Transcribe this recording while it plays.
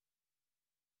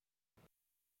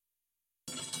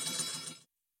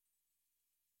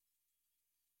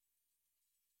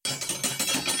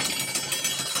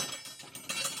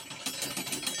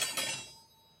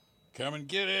Come and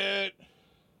get it.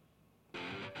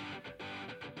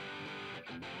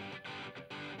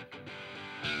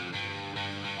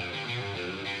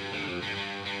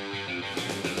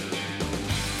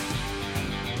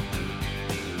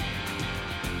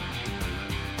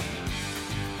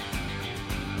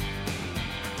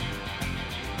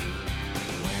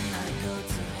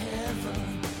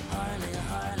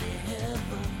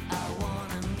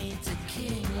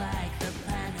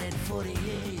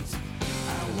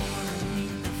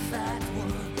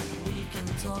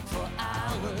 Talk for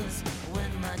hours.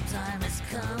 When my time has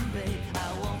come, babe,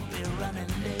 I won't be running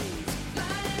late.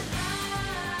 Flying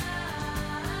high,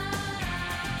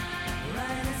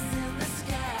 right as in the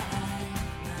sky.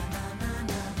 Na na na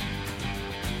na.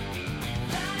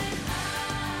 Flying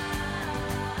high,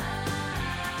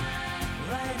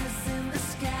 right as in the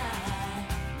sky.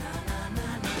 Na na na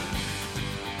na.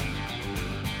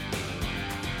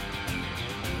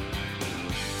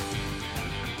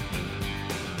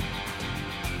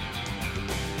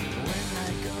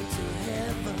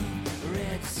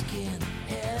 Red skin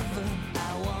heaven. I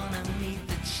wanna meet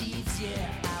the chiefs, yeah.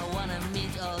 I wanna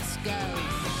meet all scouts.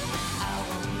 I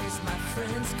won't miss my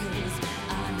friends, cause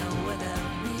I know where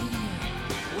they'll be.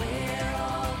 We're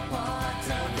all part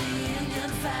of the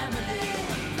Indian family.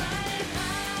 Flying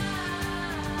high,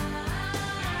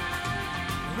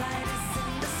 right as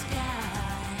in the sky.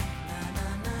 Na na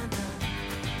na na.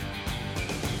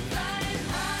 Flying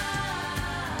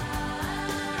high,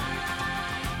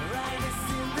 right as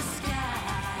in the sky.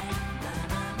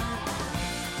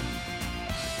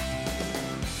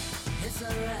 It's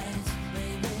alright,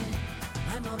 baby,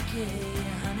 I'm okay,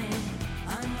 honey.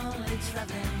 I'm only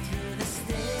traveling through the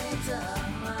state of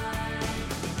mind.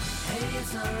 Hey,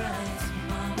 it's alright,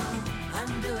 mama,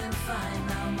 I'm doing fine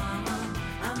now, mama.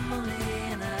 I'm only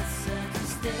in a certain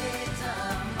state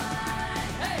of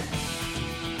mind. Hey!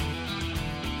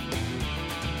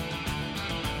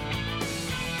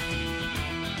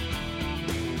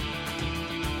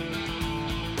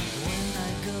 When I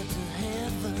go to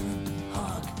heaven,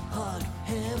 hug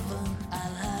heaven,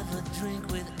 I'll have a drink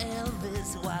with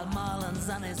Elvis while Marlon's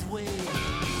on his way.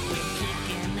 We're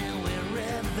kicking and we're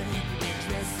revving, we're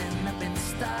dressing up in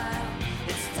style.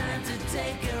 It's time to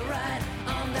take a ride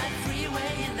on that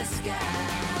freeway in the sky.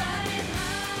 Flying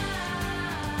high,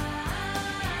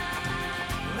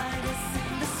 right as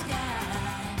in the sky.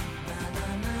 Na na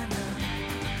na na.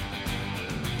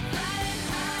 Flying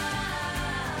high,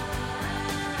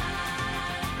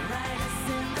 right as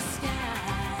in the sky.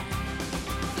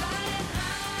 Flying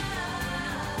high,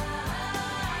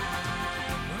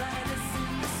 right as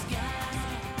in the sky.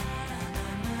 Na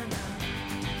na na.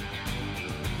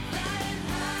 Flying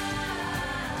high,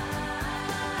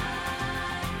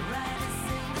 right as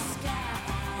in the sky.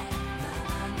 Na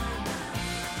na na na.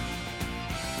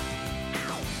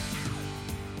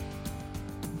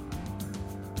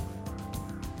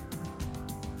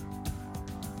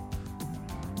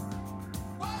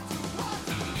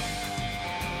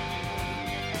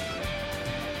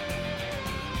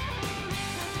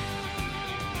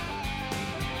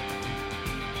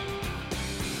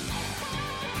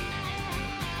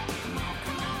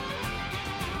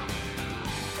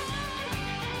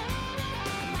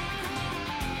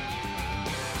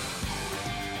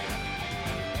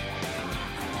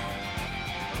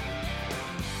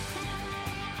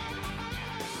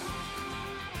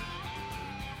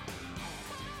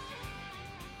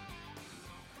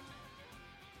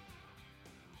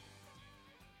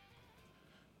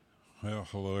 Well,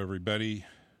 hello everybody.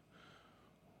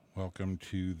 Welcome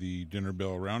to the Dinner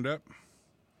Bell Roundup.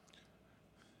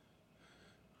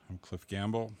 I'm Cliff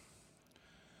Gamble.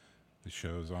 The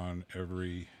show's on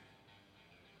every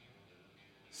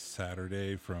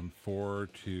Saturday from 4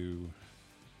 to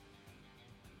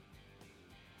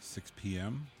 6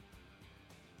 p.m.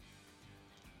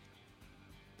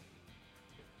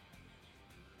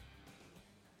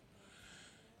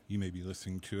 You may be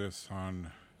listening to us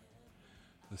on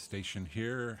the station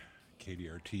here,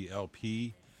 KDRT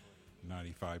LP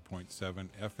 95.7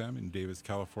 FM in Davis,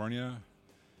 California,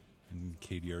 and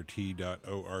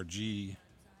KDRT.org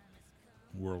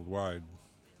worldwide.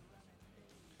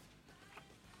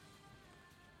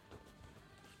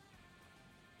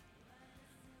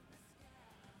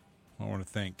 I want to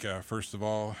thank, first of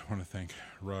all, I want to thank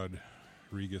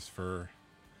Rodriguez for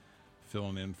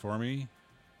filling in for me.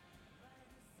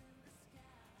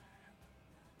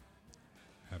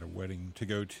 Had a wedding to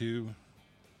go to.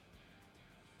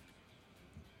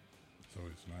 It's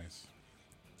always nice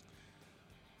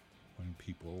when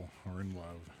people are in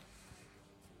love.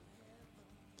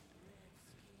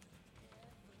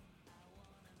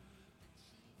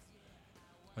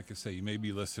 Like I say, you may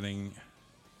be listening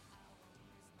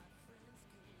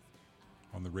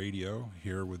on the radio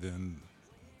here within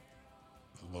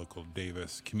the local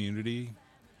Davis community,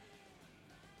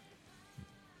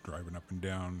 driving up and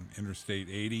down Interstate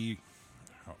 80,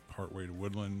 out partway to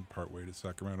Woodland, partway to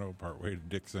Sacramento, partway to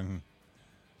Dixon.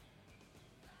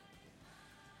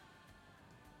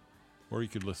 Or you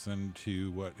could listen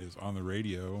to what is on the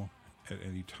radio at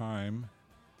any time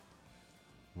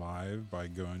live by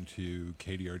going to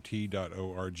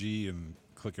kdrt.org and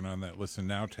clicking on that Listen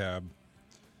Now tab.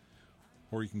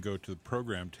 Or you can go to the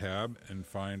Program tab and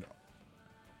find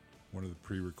one of the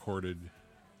pre-recorded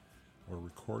or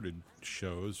recorded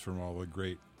shows from all the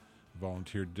great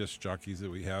volunteer disc jockeys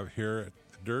that we have here at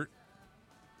the Dirt,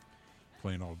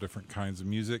 playing all different kinds of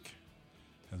music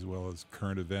as well as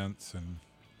current events, and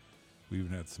we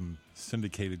even had some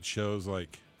syndicated shows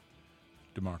like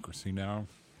Democracy Now!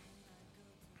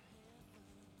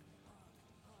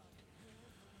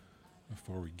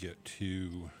 Before we get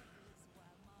to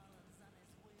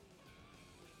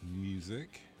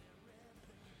music,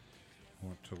 I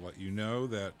want to let you know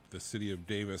that the City of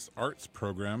Davis Arts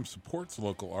Program supports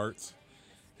local arts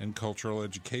and cultural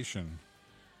education.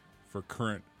 For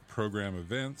current program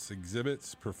events,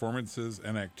 exhibits, performances,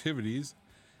 and activities,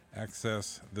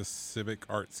 access the Civic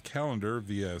Arts Calendar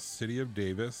via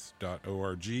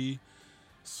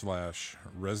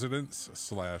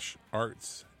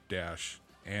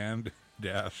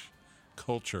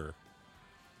cityofdavis.org/residence/arts-and-culture.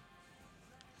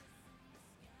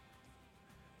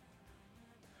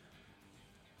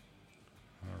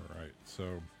 All right, so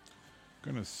I'm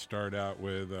going to start out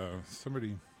with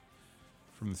somebody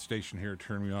from the station here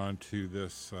turned me on to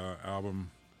this album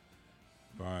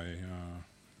by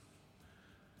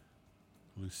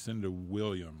Lucinda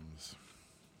Williams.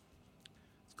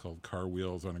 It's called Car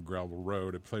Wheels on a Gravel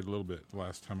Road. I played a little bit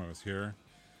last time I was here.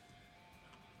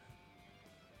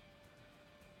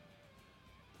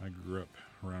 I grew up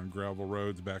around gravel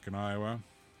roads back in Iowa.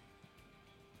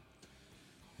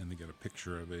 And they got a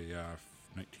picture of a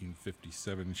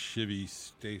 1957 Chevy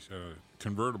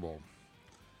convertible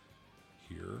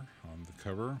here on the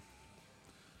cover. I'm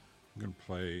going to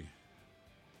play, I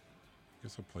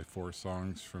guess I'll play 4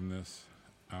 songs from this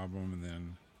album and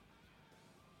then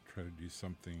try to do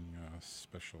something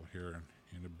special here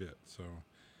in a bit. So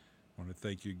I want to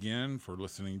thank you again for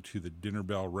listening to the Dinner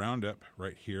Bell Roundup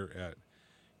right here at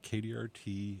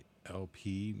KDRT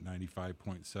LP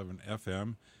 95.7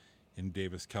 FM in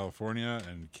Davis, California,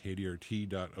 and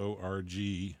kdrt.org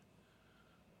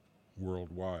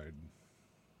worldwide.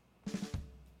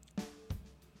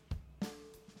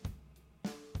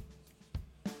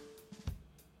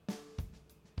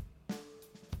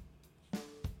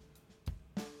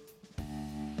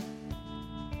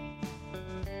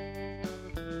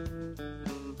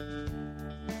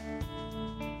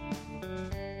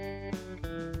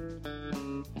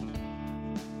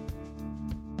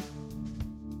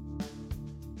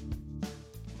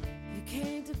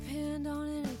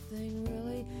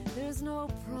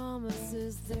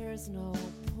 There's no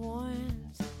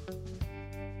point.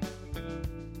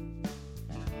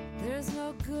 There's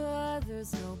no good,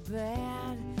 there's no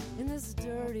bad in this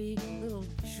dirty little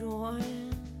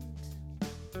joint.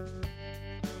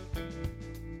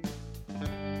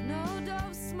 No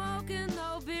dope smoking,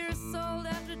 no beer sold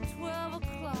after 12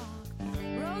 o'clock.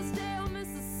 Rosedale,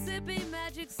 Mississippi,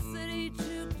 Magic City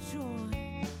juke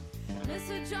joint.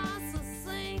 Mr. Johnson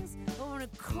sings over in a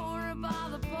corner by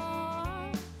the bar.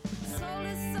 Sold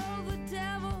his soul the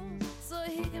devil so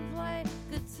he can play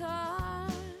guitar.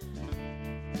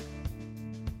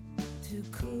 Too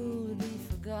cool to be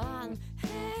forgotten.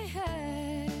 Hey,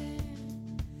 hey.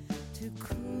 Too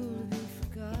cool to be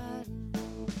forgotten.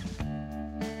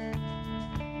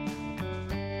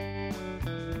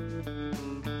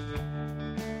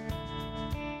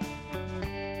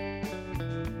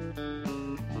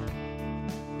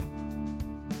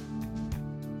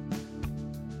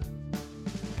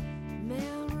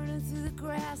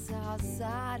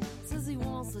 Outside says he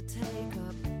wants to take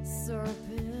up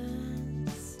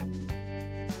serpents.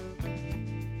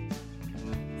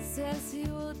 Says he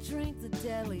will drink the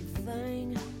deadly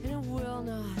thing and it will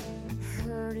not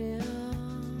hurt him.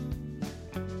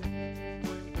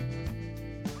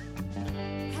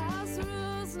 House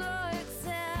rules, no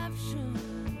exceptions.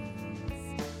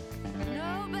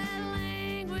 No bad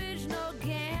language, no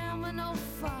gambling, no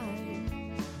fight.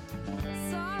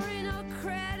 Sorry, no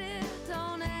credit,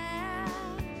 don't ask.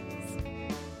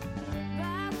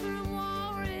 Bathroom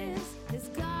warriors, it's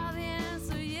got the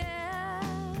answer, yes.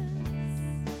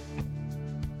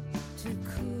 Too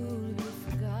cool to be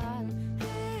forgotten.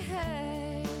 Hey,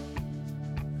 hey.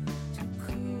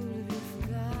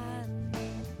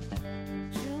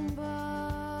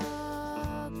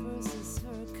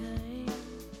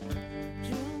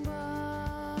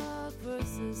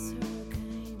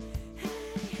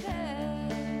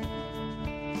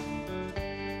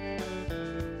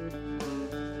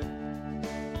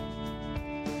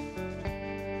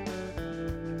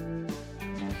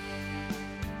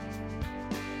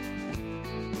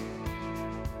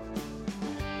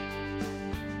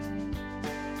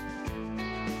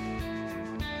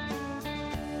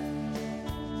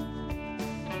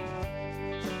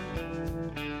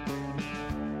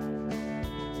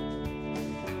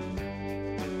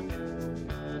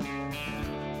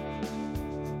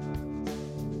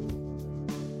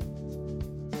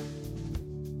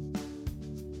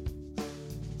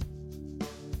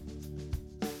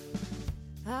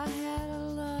 I had a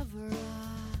lover,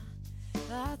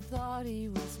 I thought he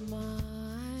was mine.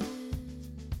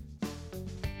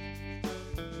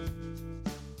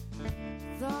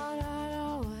 Thought I'd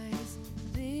always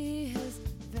be his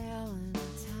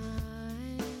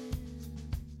Valentine.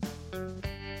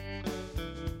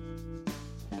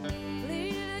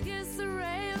 Leaning against the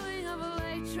railing of a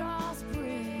Lake Charles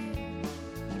Bridge,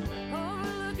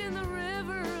 overlooking the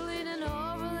river, leaning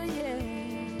over the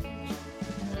edge.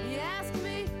 He asked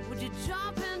me, would you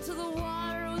jump into the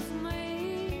water with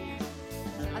me?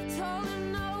 I told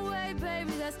him, no way,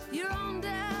 baby, that's your own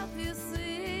death, you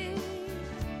see.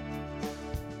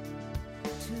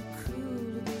 Too cool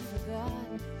to be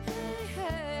forgotten, hey,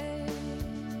 hey.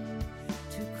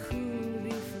 Too cool to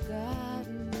be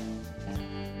forgotten.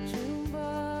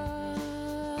 Junebug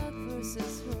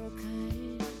versus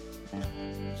hurricane.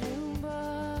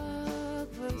 Junebug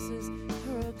versus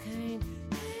hurricane.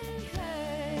 Hey,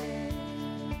 hey.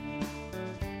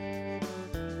 Hey,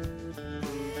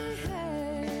 hey.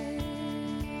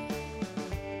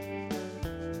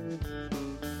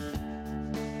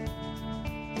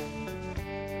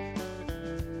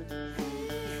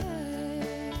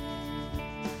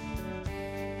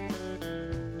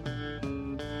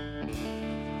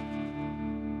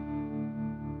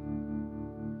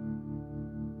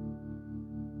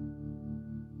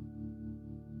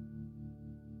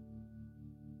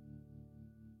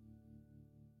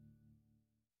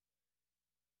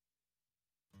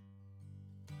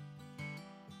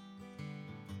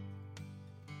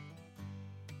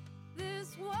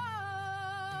 This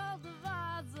world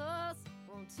divides us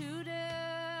on two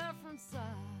different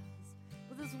sides,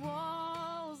 but this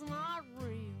wall's not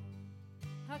real.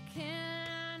 How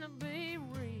can it be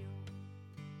real?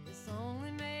 It's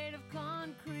only made of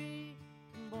concrete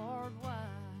and barbed wire.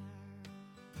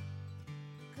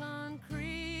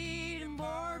 Concrete and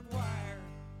barbed wire.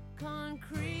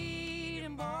 Concrete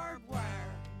and barbed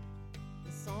wire.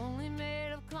 It's only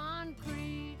made of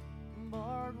concrete and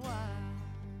barbed wire.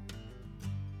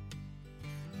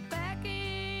 Back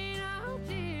in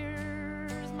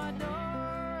Algiers, my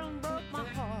darling broke my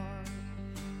heart,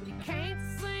 but he can't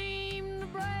seem to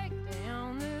break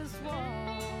down this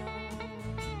wall.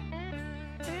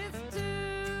 It's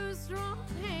too strong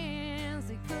hands,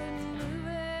 he couldn't move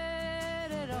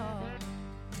it at all,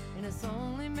 and it's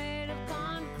only made of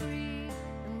concrete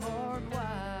and barbed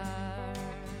wire.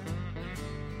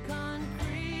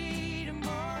 Concrete and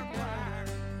barbed wire.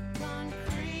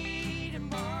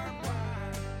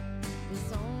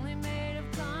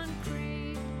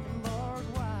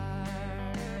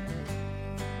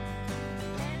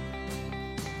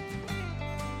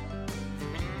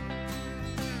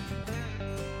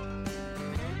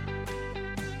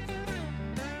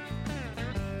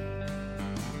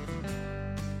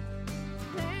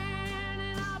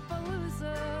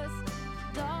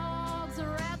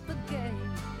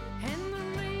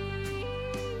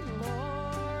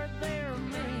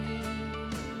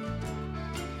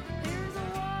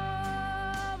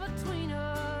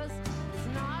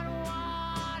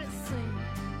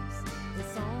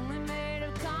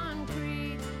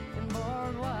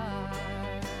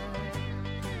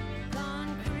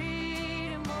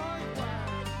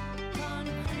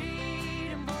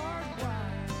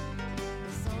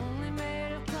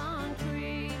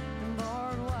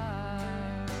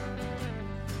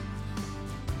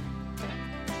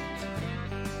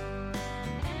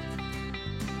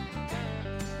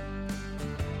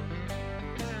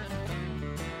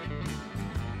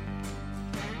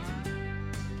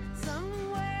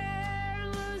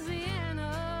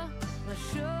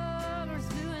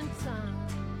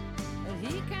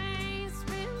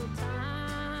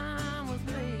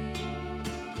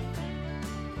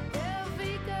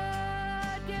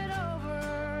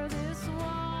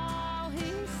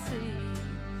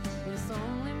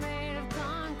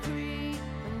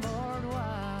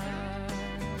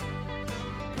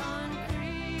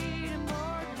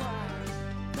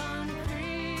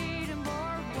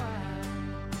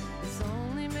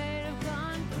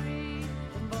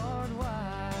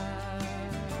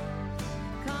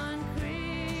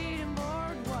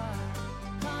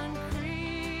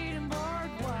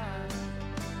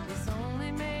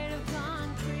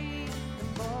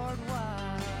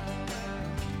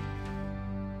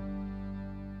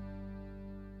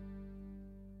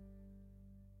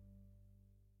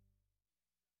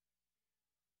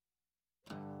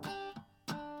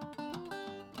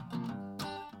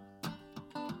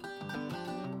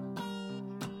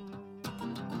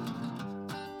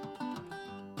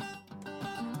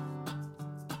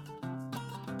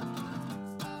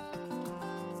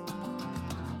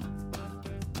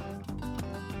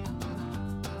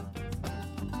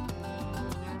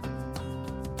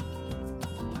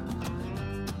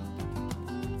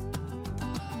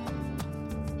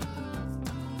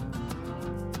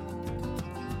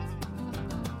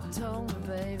 told me,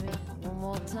 baby, one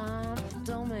more time,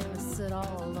 don't make me sit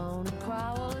all alone and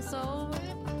cry. Well, it's over,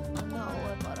 I know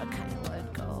it, but I can't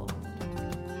let go.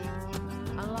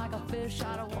 I'm like a fish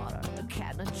out of water, a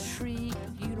cat in a tree.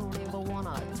 You don't even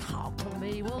wanna talk to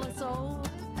me. Well, it's over,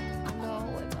 I know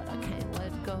it, but I can't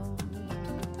let go.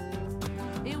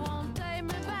 He won't take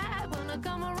me back when I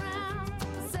come around.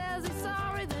 Says he's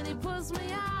sorry, then he puts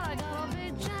me out. I got a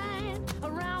big chain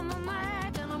around my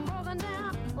neck and I'm broken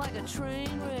down like a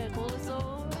train wreck. Well, it's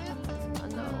over, I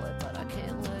know it, but I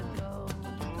can't let go.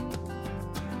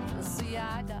 See,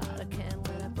 I got a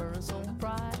candle and it burns so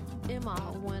bright in my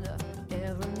window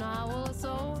every night. Well, it's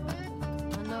over,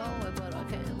 I know it, but I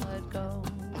can't let go.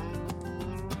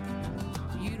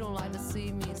 You don't like to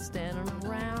see me standing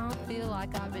around, feel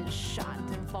like I've been shot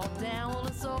and fall down. Well,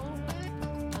 it's over,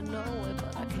 I know it,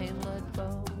 but I can't let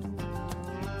go.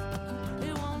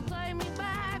 He won't take me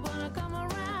back when I come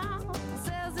around.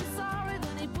 Says he's sorry,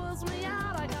 then he pulls me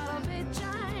out. I got a big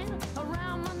chain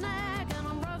around my neck and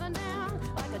I'm broken down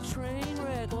like a train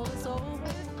wreck. Well, it's over, I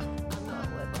know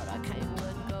it, but I can't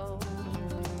let go.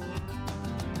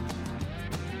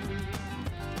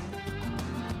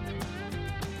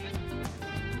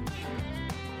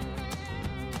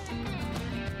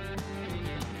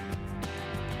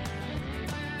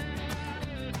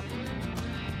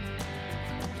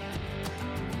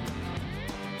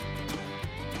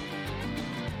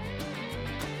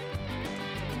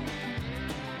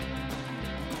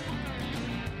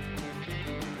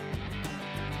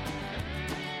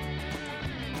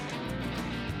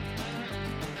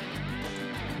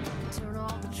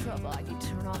 Trouble like you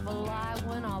turn off a light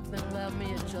when I've been left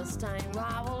me, it just ain't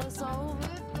right. Well, it's over,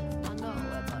 I know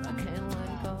it, but I can't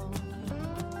let go.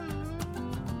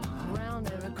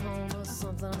 Around every corner,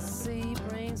 something I see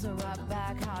brings her right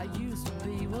back how I used to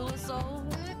be. Well, it's over,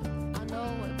 I know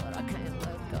it, but I can't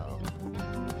let go.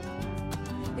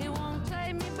 He won't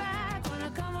take me back when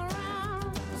I come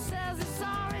around. Says he's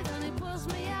sorry, then he pulls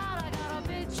me out. I got a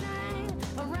big chain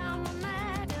around my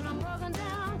neck and I'm broken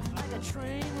down like a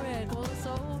train wreck. Well, it's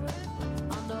over,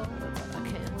 I know it, but I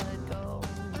can't let go.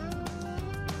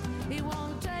 He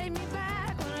won't take me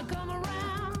back when I come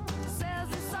around. Says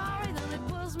he's sorry, then he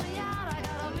pulls me out. I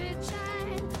got a big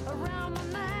chain around my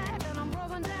neck and I'm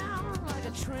broken down like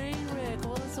a train wreck.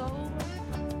 Well, it's over,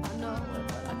 I know it,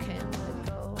 but I can't let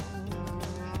go.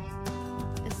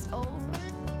 It's over,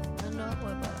 I know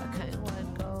it, but I can't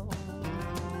let go.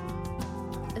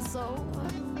 It's over, I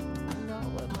know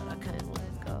it, but I can't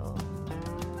let go.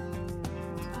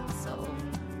 It's over, I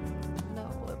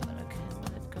know it, but I can't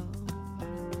let go.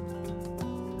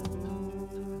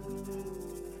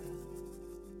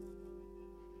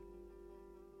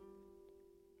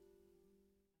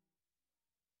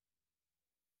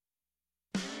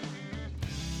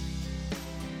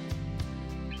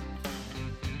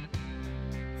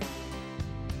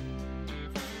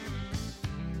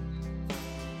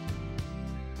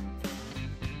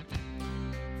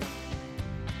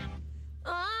 I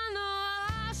know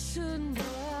I shouldn't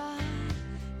cry.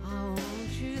 I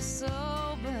want you so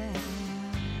bad.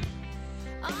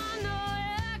 I know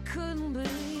it couldn't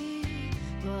be,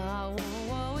 but I want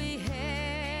what we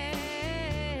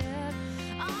had.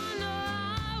 I know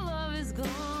our love is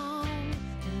gone,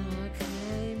 and I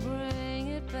can't bring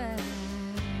it back.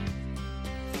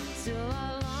 Still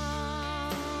I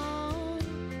long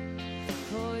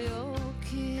for your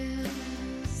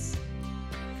kiss.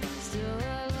 Still I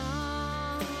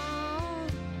long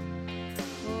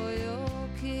for your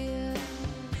kiss.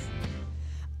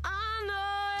 I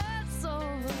know it's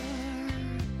over,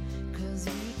 'cause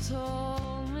you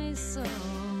told me so.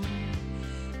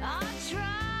 I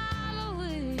try to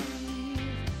leave,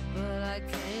 but I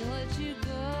can't let you go.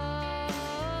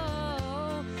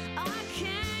 I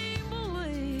can't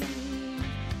believe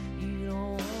you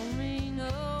don't want me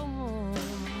no more.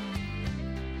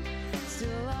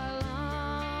 Still I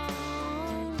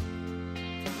long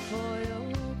for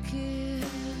your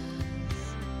kiss.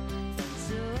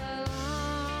 Still I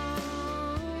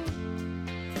long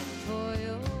for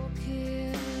your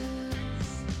kiss.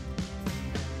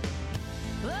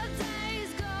 The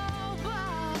days go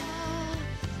by,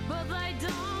 but they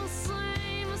don't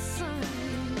seem the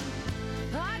same.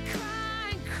 I cry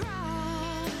and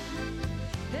cry,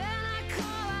 and I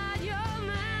call out your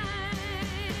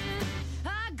name. I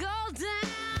go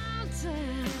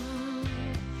downtown,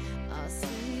 I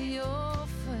see your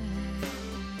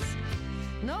face.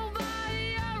 Nobody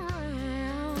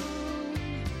around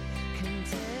can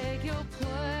take your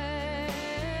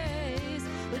place,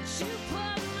 but you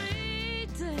put me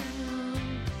down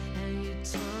and you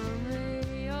turn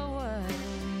me away.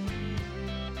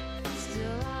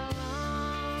 Still I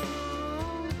long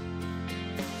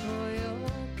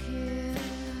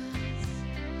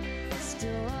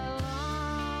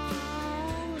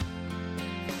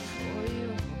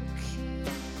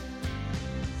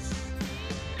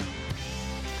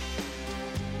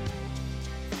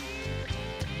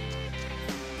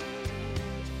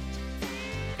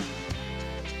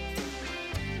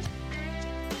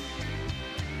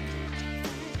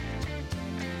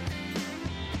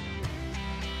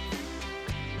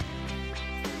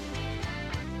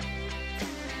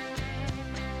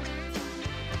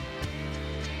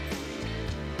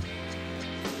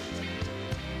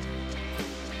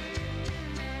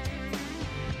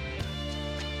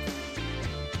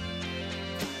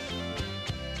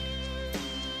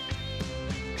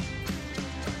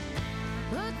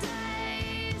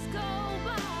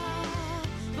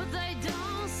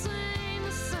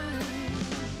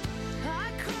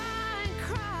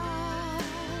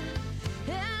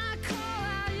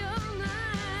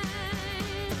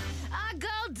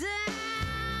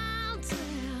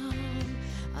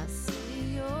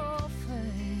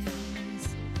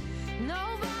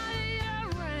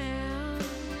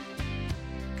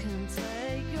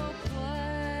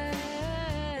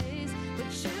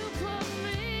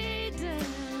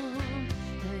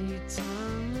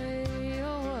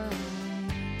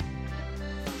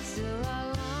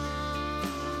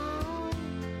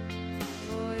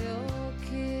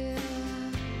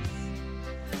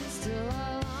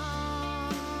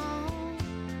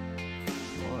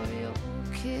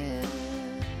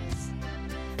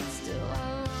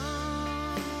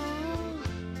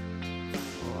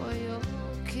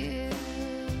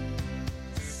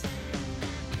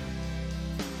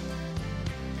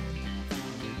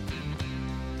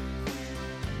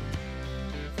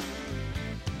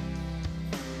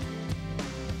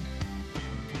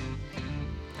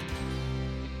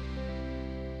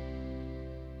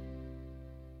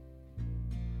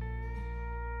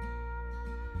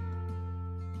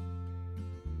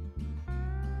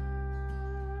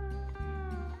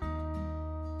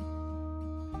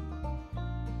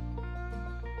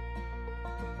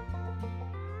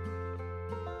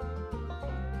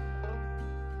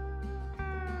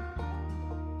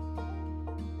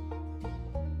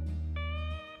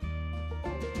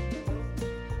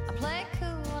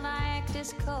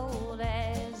as cold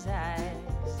as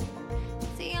ice.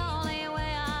 It's the only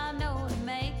way I know to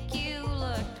make you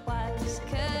look twice,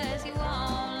 'cause you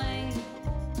only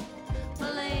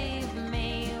believe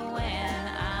me when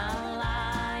I'm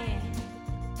lying.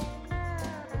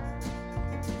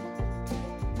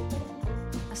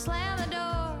 I slam the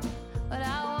door, but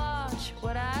I watch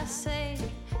what I say,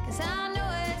 'cause I know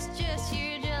it's just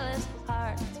your jealous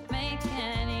heart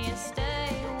making you stay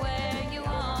where you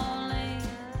only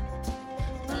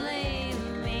believe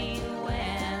me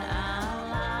when I'm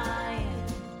lying.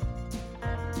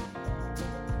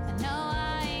 I know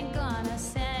I ain't gonna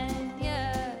send you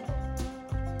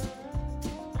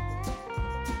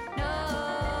no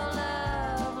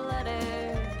love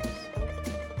letters,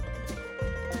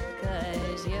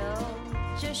 'cause you'll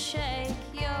just shake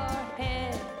your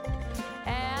head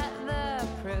at the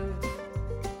proof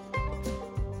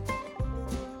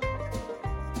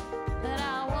that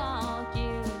I want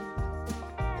you,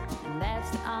 and that's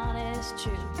the honest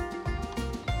truth.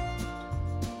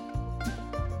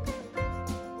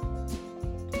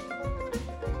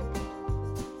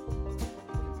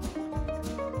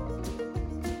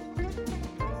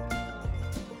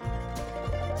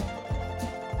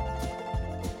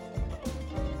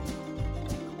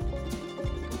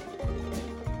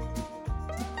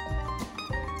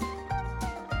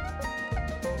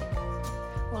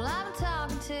 Well, I'm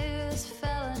talking to this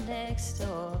fella next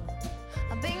door.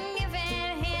 I've been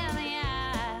giving him the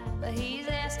eye, but he's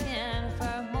asking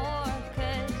for more,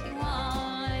 'cause you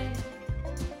only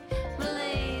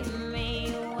believe me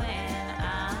when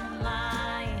I'm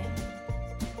lying.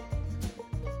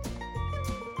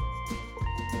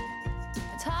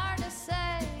 It's hard to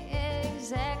say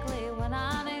exactly when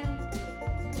I knew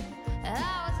that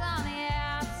I was on the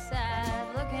outside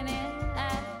looking in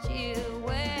at you,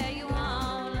 where you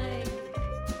only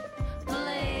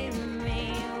believe me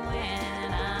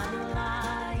when I'm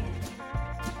lying.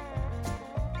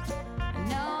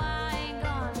 No, I ain't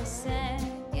gonna send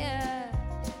you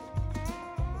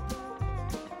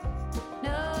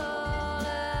no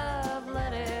love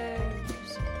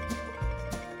letters,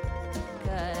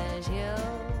 'cause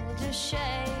you'll just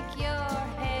shake your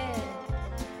head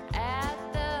at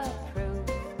the proof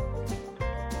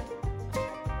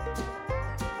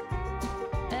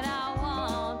that I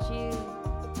want you,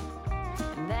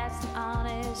 and that's the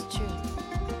honest truth.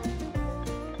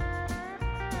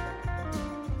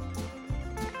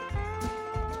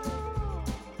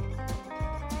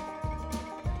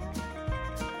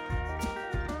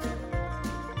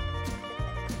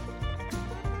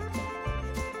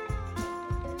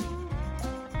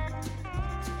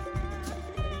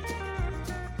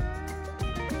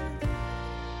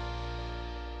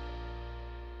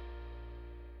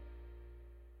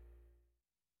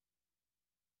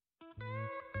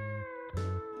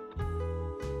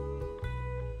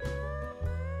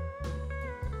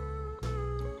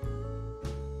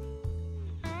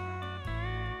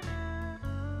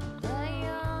 The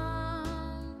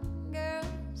young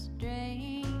girl's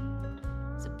dream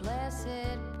is a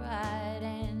blessed, bright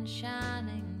and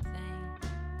shining thing,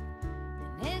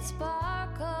 and it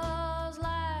sparkles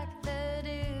like the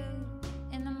dew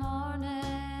in the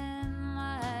morning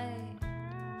light.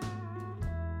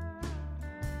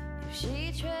 If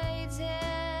she trades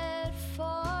it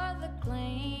for the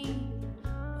gleam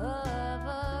of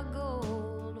a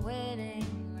gold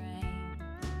wedding ring,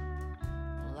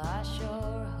 well, I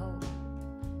sure hope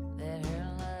that her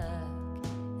luck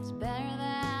is better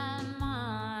than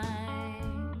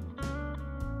mine.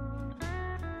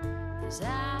 'Cause I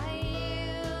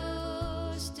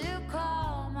used to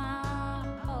call my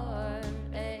heart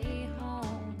a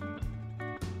home.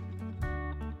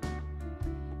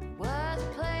 It was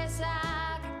a place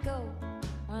I could go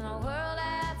when the world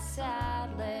outside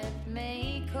left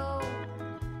me cold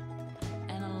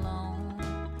and alone.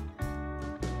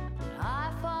 But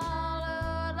I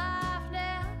followed life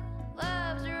now,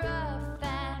 love's a rough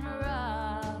and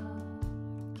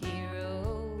rocky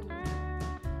road,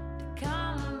 to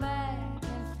come back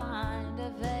and find a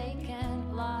vacant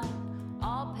lot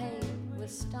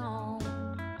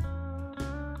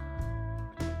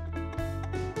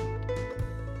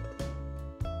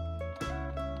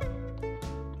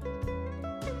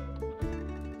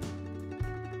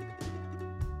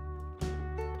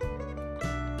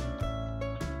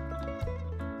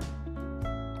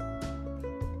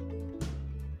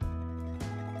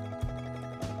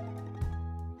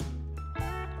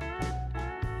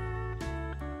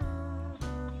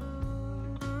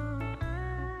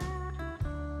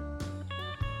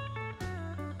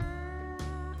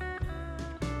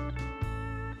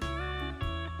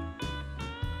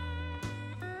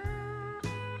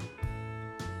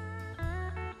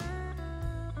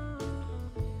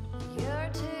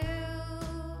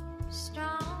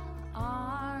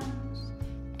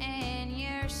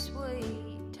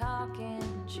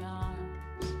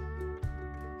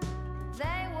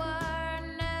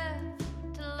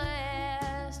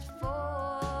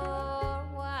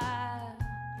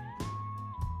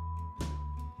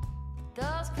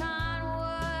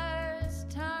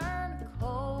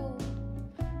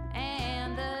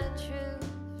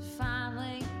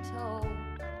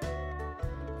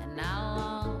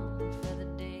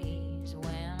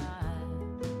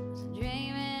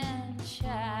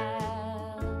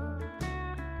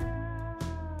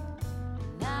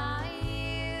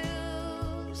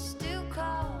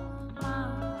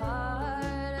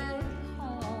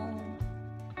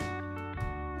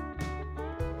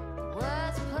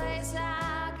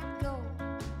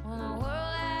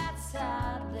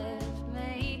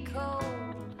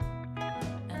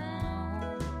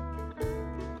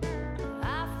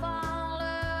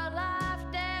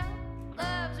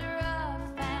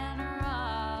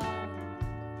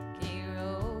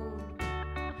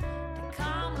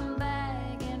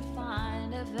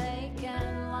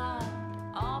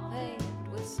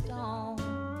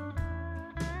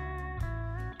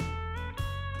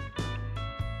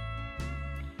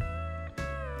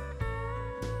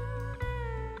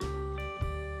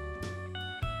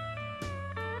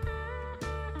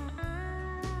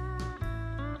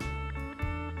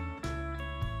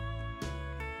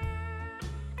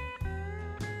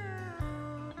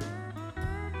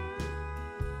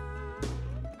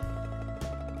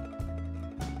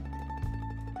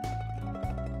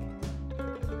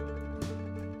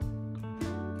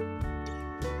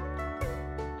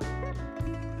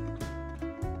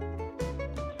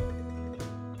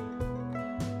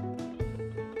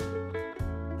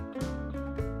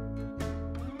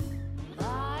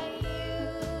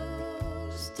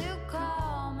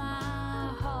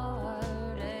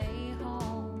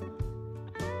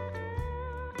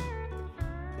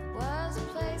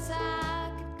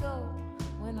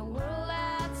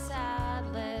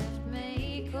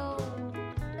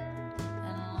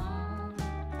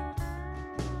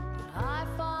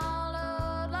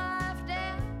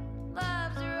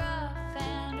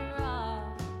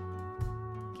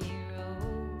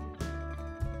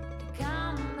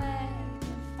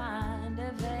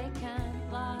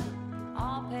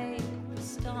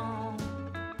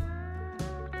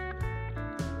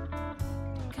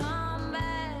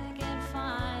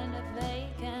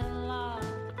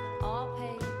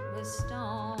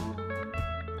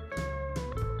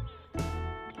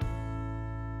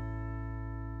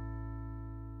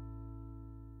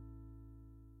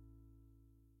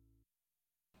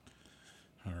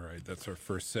right, that's our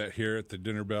first set here at the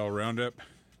Dinner Bell Roundup,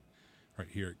 right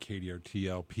here at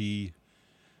KDRT-LP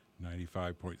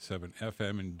 95.7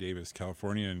 FM in Davis,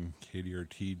 California, and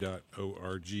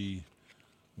KDRT.org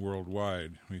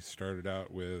worldwide. We started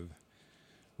out with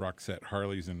Roxette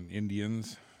Harleys and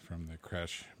Indians from the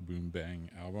Crash Boom Bang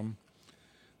album.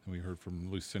 And we heard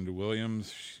from Lucinda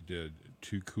Williams. She did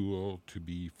Too Cool to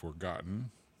Be Forgotten.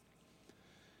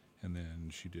 And then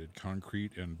she did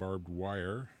Concrete and Barbed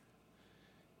Wire.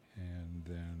 And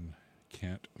then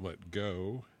Can't Let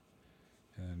Go.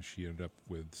 And she ended up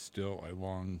with Still I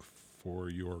Long for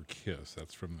Your Kiss.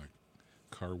 That's from the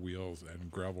Car Wheels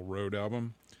and Gravel Road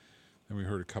album. Then we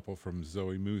heard a couple from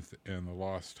Zoe Muth and the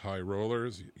Lost High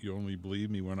Rollers. You Only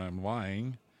Believe Me When I'm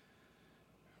Lying.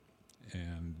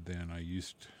 And then I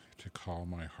Used to Call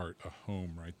My Heart a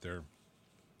Home right there.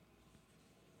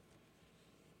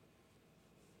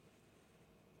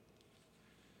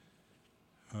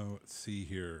 Let's see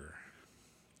here.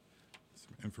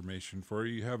 Some information for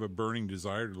you. You have a burning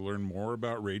desire to learn more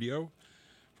about radio,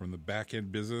 from the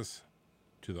back-end business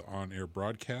to the on-air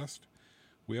broadcast.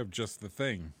 We have just the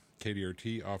thing.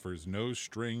 KDRT offers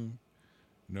no-string,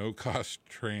 no-cost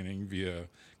training via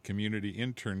community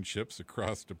internships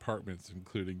across departments,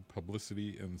 including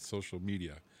publicity and social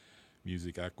media,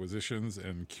 music acquisitions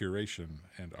and curation,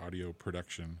 and audio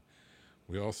production.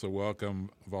 We also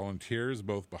welcome volunteers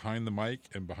both behind the mic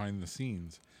and behind the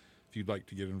scenes. If you'd like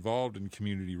to get involved in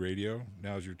community radio,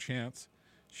 now's your chance.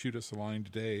 Shoot us a line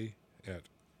today at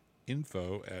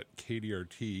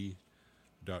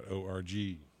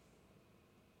info@kdrt.org.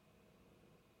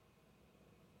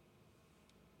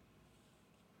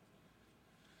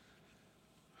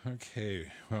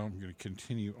 Okay, well, I'm going to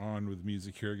continue on with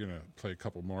music here. I'm going to play a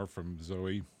couple more from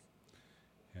Zoe,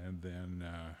 and then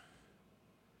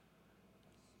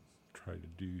try to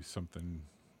do something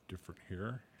different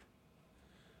here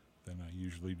than I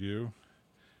usually do.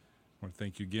 I want to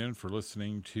thank you again for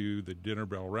listening to the Dinner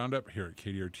Bell Roundup here at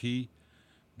KDRT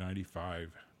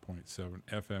 95.7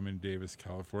 FM in Davis,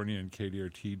 California, and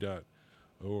KDRT.org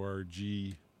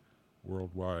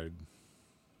worldwide.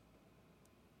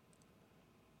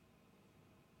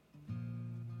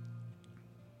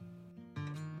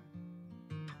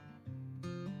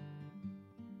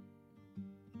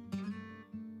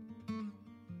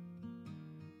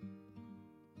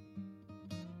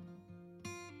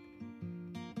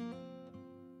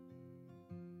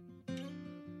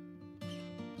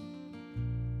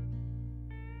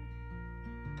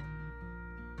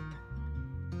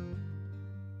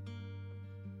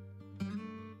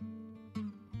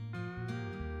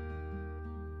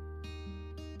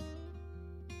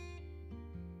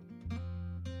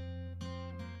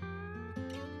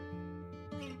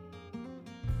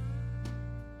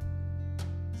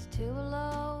 Too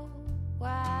low,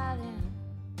 widen,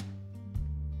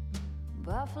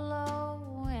 buffalo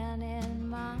wind in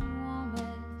my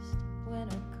warmest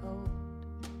winter coat.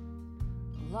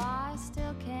 Well, I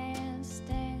still can't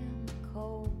stand the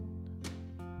cold.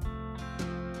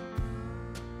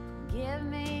 Give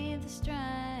me the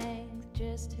strength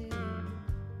just to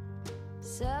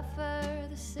suffer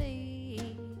the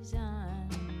season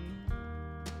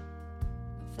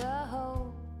with the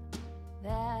hope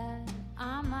that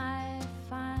I might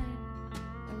find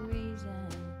a reason.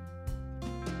 I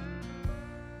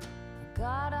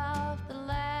got off the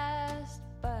last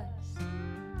bus,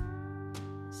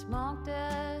 smoked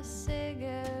a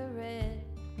cigarette.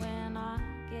 When I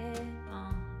get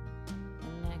on the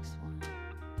next one,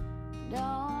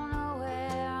 don't know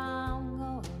where I'm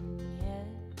going yet.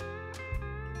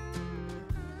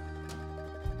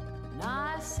 And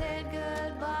I said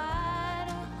goodbye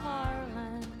to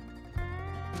Harlan.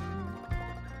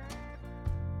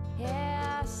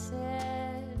 Yeah, I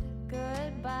said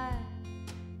goodbye to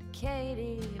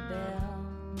Katie Bell.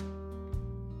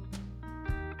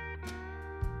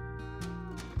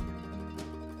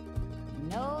 You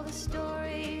know the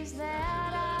stories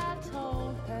that I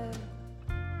told her,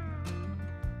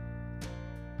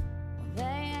 well, they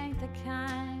ain't the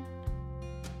kind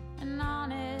an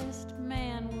honest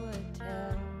man would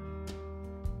tell.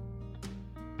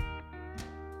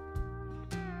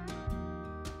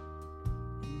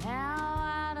 Now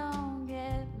I don't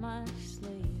get much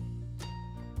sleep.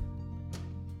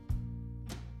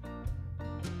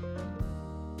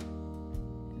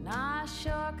 And I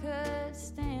sure could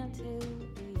stand to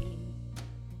eat.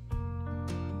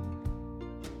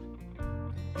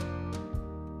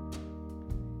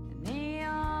 And the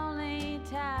only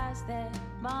ties that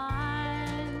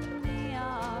bind me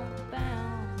are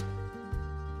bound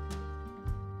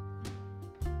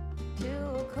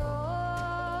to a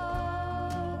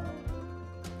cold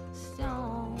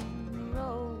stone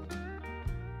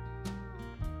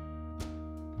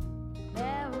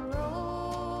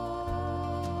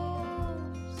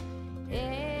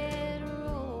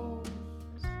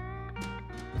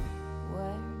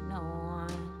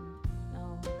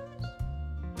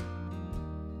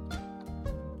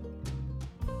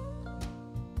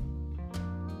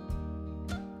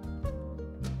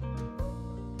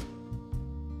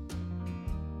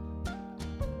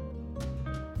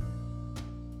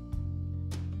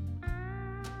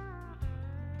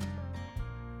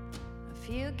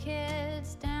few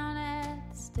kids down at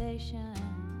the station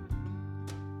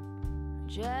are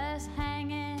just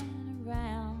hanging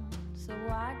around, so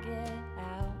I get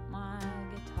out my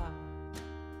guitar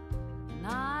and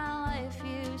I lay a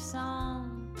few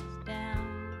songs down.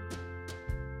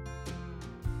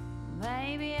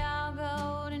 Maybe I'll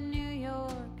go to New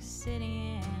York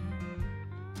City and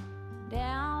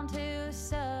down to a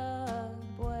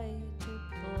subway to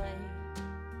play.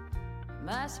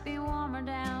 Must be warmer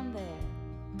down there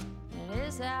than it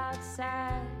is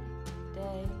outside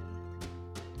today.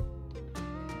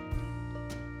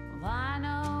 Well, I know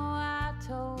I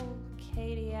told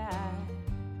Katie I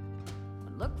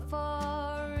would look for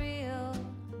a real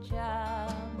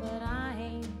job, but I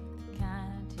ain't the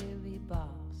kind to be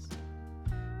boss,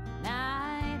 and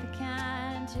I ain't the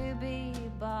kind to be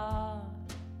boss.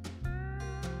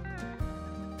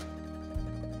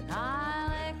 I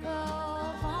let go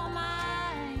for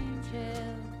my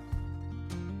angels.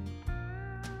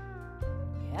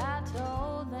 I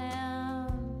told them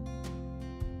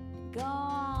to go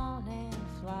on and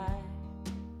fly.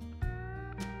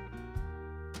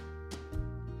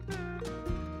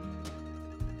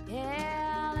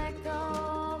 Yeah, I let go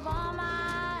of all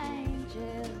my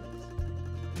angels.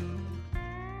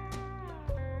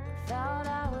 Thought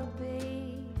I would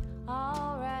be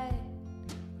alright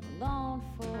alone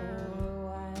for a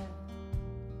while.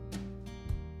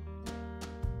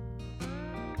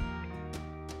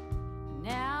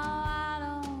 Now I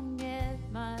don't get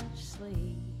much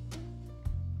sleep.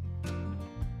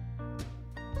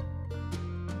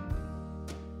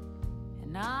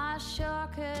 And I sure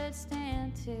could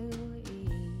stand to eat.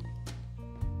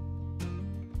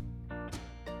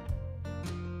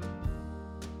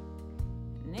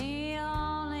 And the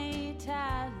only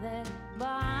ties that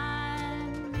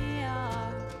bind me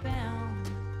are bound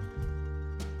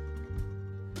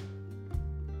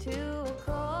to a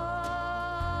cold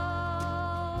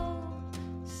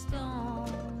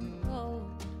stone road.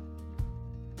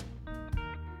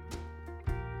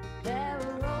 There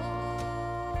were roads,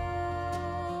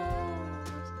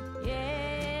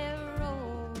 yeah,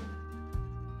 roads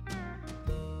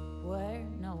where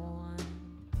no one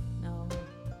knows.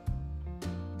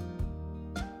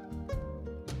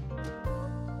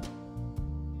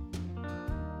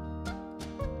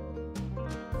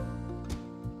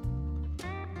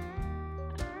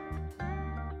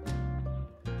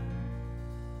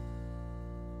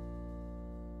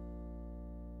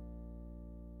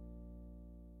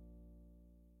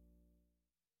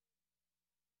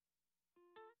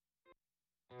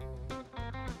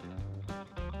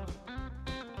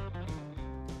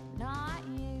 Not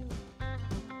you,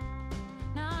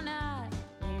 no, not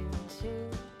you too.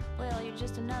 Well, you're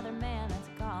just another man that's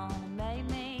gone and made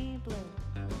me blue.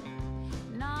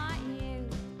 Not you,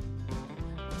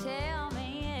 tell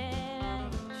me it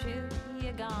ain't true.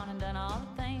 You're gone and done all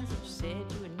the things that you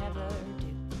said you would never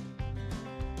do.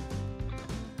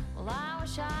 Well, I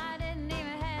wish I didn't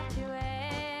even have to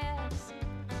ask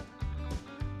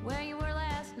where you were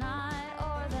last night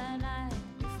or the night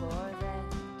before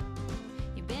that.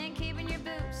 You've been keeping your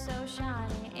boots so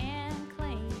shiny and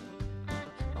clean,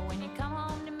 but when you come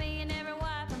home to me, you never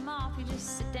wipe them off. You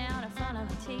just sit down in front of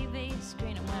the TV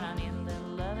screen, and when I need a little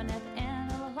loving at the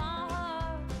end of a long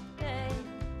hard day,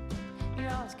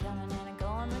 you're always coming in and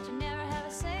going, but you never have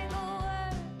a single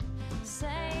word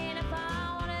saying if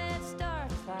I wanted to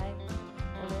start a fight.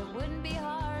 Well, it wouldn't be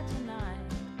hard tonight.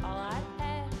 All I'd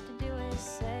have to do is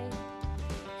say,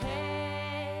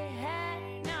 hey,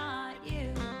 hey, not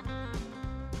you.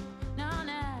 No,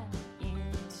 not you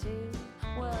too.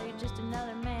 Well, you're just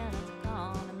another man that's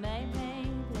gone and made me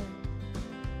blue.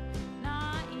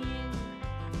 Not you.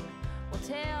 Well,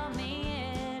 tell me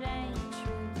it ain't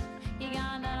true. You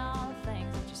gone done all the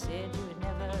things that you said you would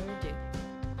never do.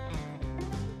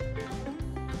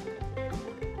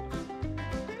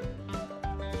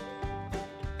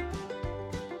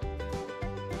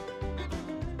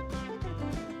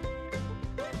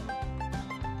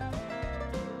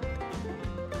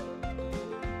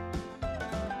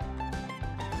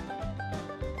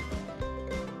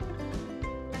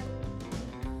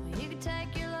 You could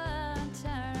take your love and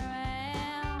turn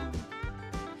around,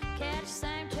 catch the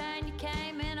same train you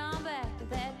came in on back to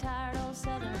that tired old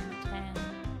southern town.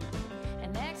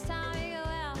 And next time you go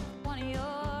out one of your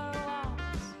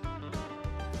walks,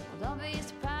 well, don't be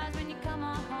surprised when you come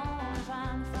on home and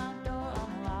find the front door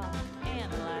unlocked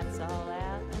and the lights all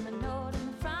out and the note in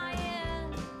the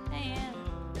frying pan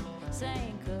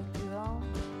saying cook your own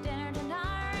dinner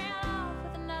tonight. Ran off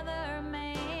with another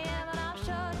man, but I'm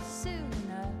sure it's soon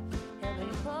enough. He'll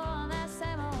be pulling that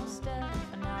same old stuff,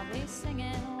 and I'll be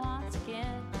singing once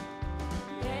again.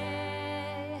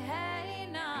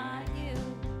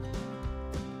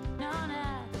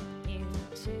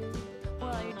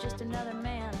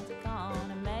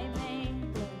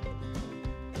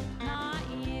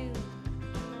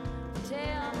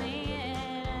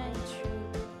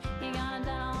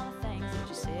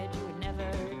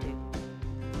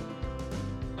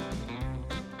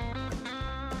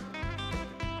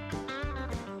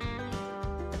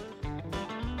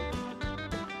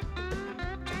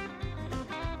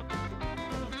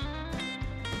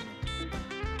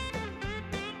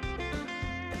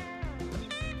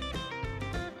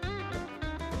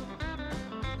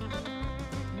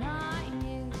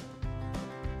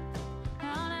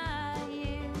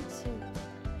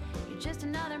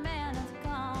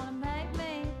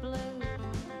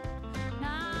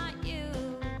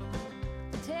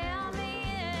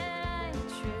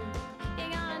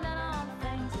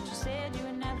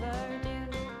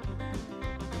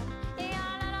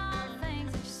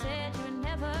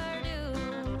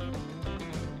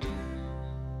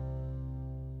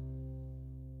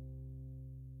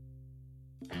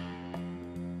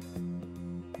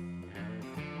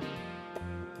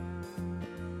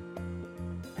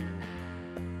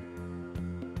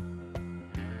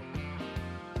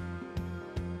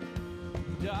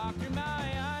 Doctor, my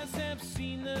eyes have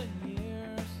seen the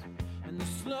years and the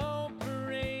slow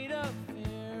parade of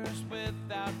fears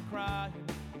without crying.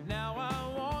 Now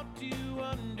I want to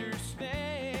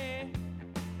understand.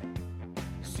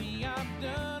 See, I've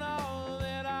done all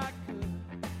that I could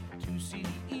to see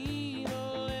the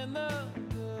evil and the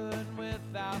good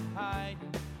without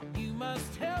hiding. You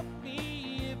must help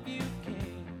me if you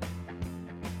can.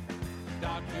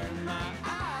 Doctor, my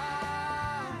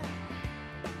eyes,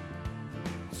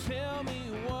 tell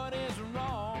me what is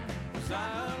wrong, 'cause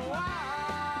I'm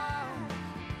unwise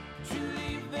to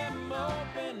leave them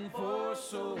open for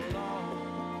so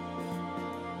long.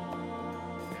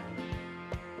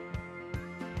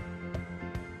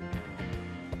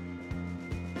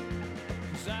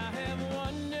 'Cause I have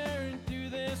wandered through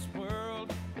this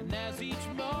world, and as each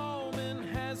moment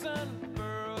has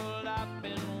unfurled, I've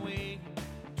been waiting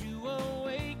to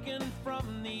awaken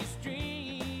from these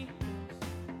dreams.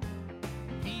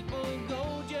 People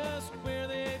go just where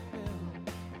they will.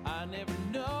 I never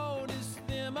noticed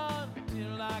them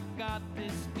until I got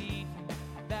this feeling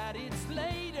that it's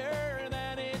later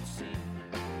than it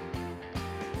seemed.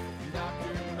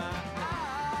 Doctor, my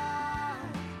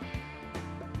eyes,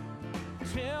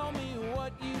 tell me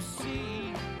what you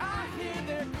see. I hear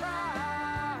their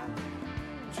cry.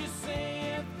 Just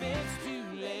say if it's too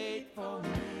late for me.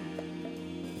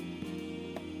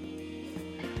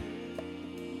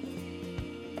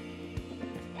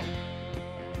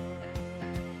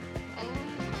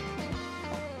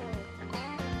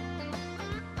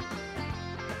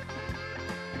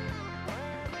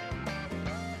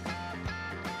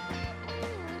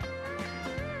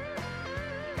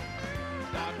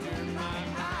 Doctor, my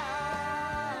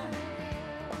eyes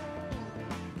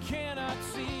cannot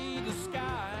see the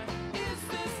sky. Is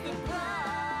this the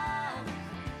price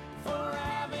for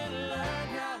having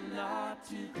learned how not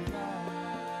to cry?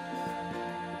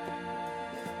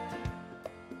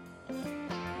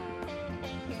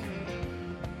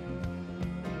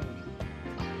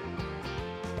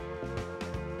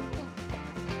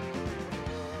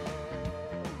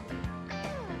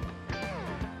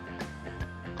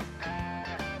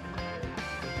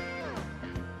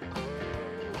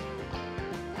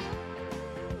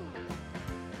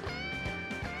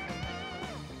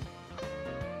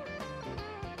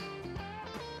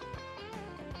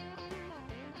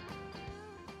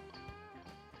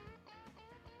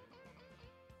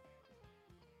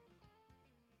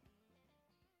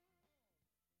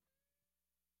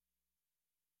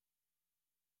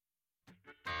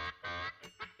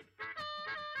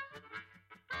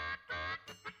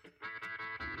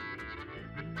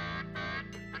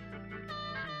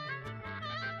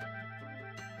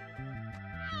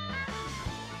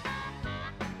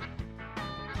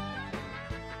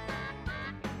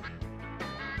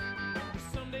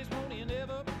 Some days won't end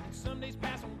ever, some days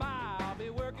pass on by. I'll be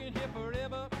working here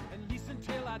forever, at least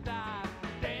until I die.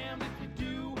 Damned if you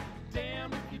do,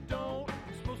 damned if you don't.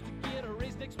 You're supposed to get a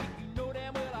raise next week, you know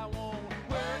damn well I won't.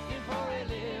 Working for a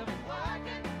living,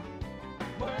 working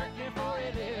for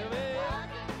a living,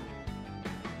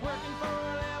 working for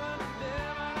a living,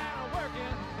 living and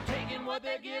working, taking what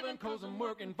they're giving, 'cause I'm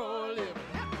working for a living.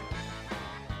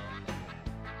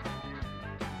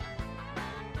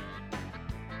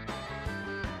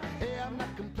 Hey, I'm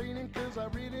not complaining 'cause I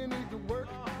really need to work,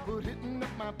 but hitting up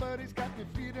my buddies got me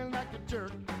feeling like a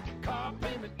jerk. Car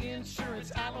payment,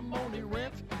 insurance, alimony,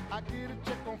 rent. I get a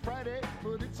check on Friday,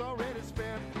 but it's already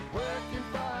spent. Working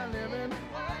for a living,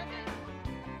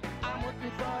 I'm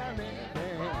working for a living.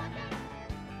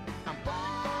 I'm working for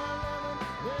a living,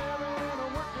 living and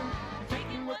I'm working,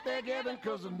 taking what they're giving,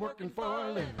 'cause I'm working for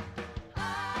a living.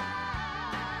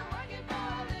 I'm working for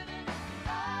a living.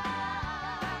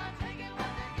 I'm taking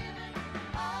what they're giving.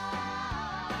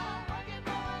 I'm working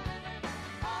for a living.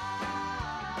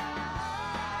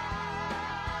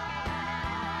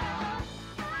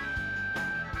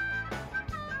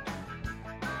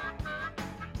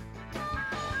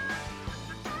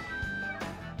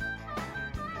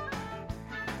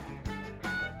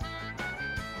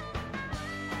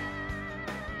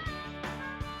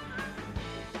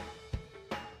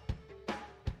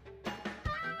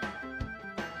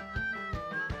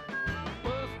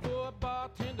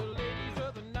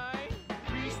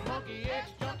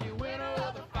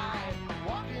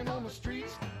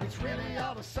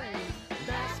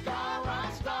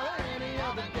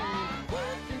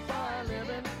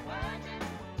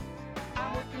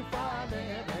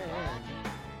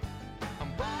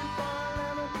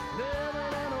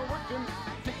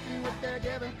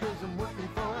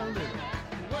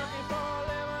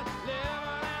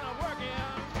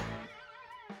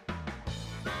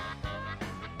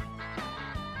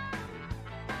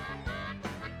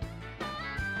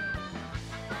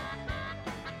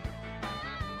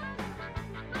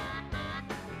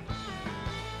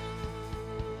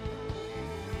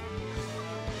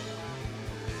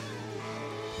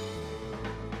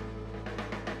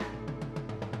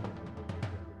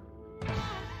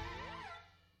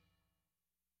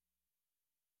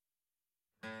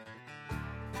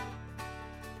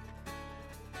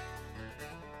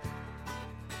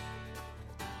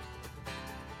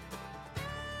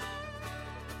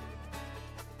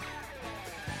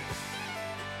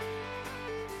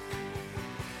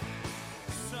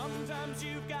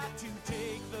 got to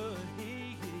take the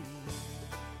heat.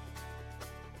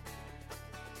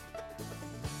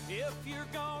 If you're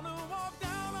gonna walk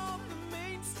down on the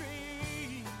main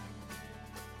street,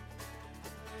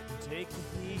 take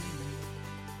the heat,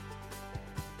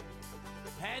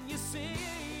 and you see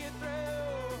it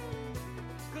through.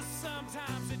 'Cause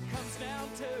sometimes it comes down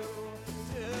to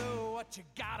what you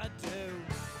gotta do.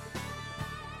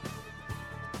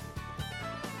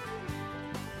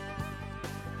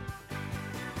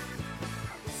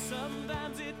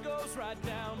 Sometimes it goes right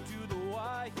down to the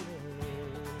wire,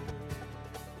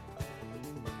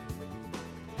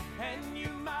 and you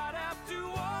might have to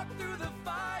walk through the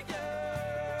fire.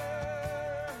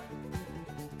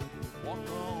 Walk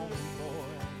on,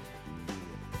 boy,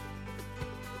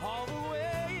 all the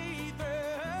way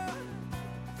through.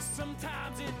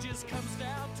 Sometimes it just comes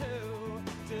down to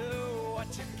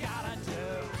what you gotta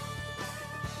do.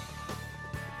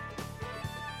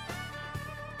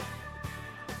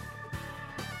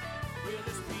 Well,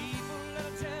 there's people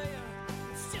that'll tell you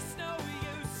it's just no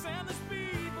use, and there's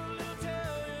people that'll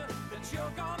tell you that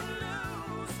you're gonna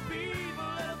lose. People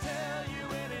that'll tell you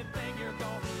anything you're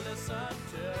gonna listen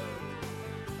to.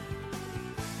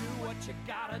 Do what you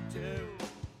gotta do.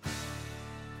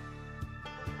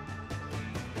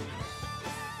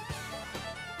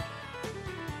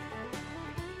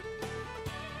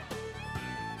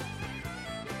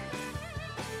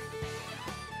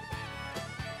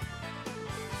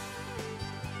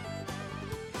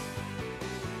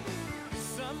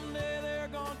 Someday they're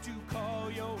going to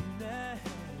call your name.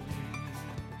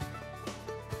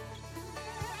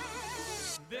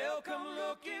 They'll come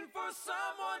looking for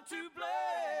someone to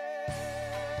blame.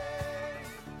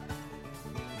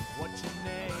 What's your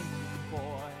name,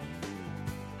 boy?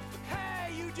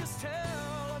 Hey, you just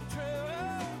tell them true,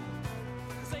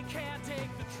 'cause they can't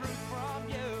take the truth from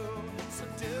you. So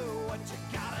do what you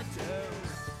gotta do.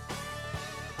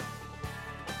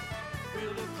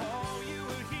 Will they call you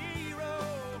a hero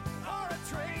or a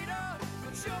traitor?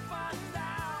 But you'll find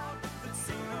out that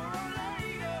sooner or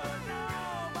later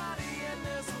nobody in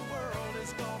this world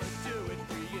is gonna do it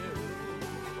for you.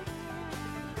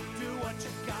 Do what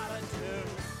you gotta do.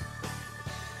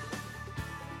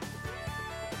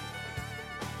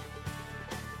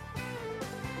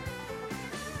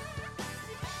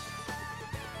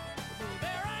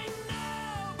 There ain't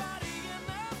nobody in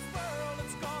this world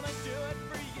that's gonna do it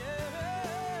for you.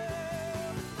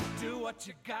 Do what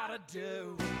you gotta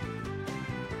do.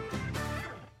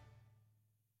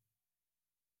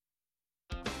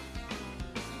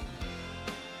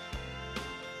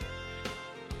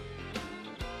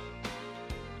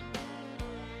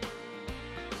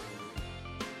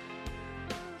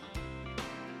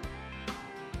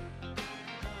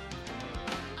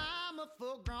 I'm a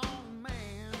full-grown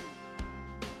man,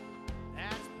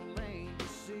 that's plain to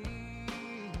see,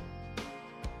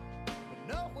 but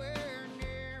nowhere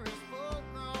near as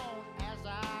full-grown as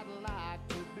I'd like.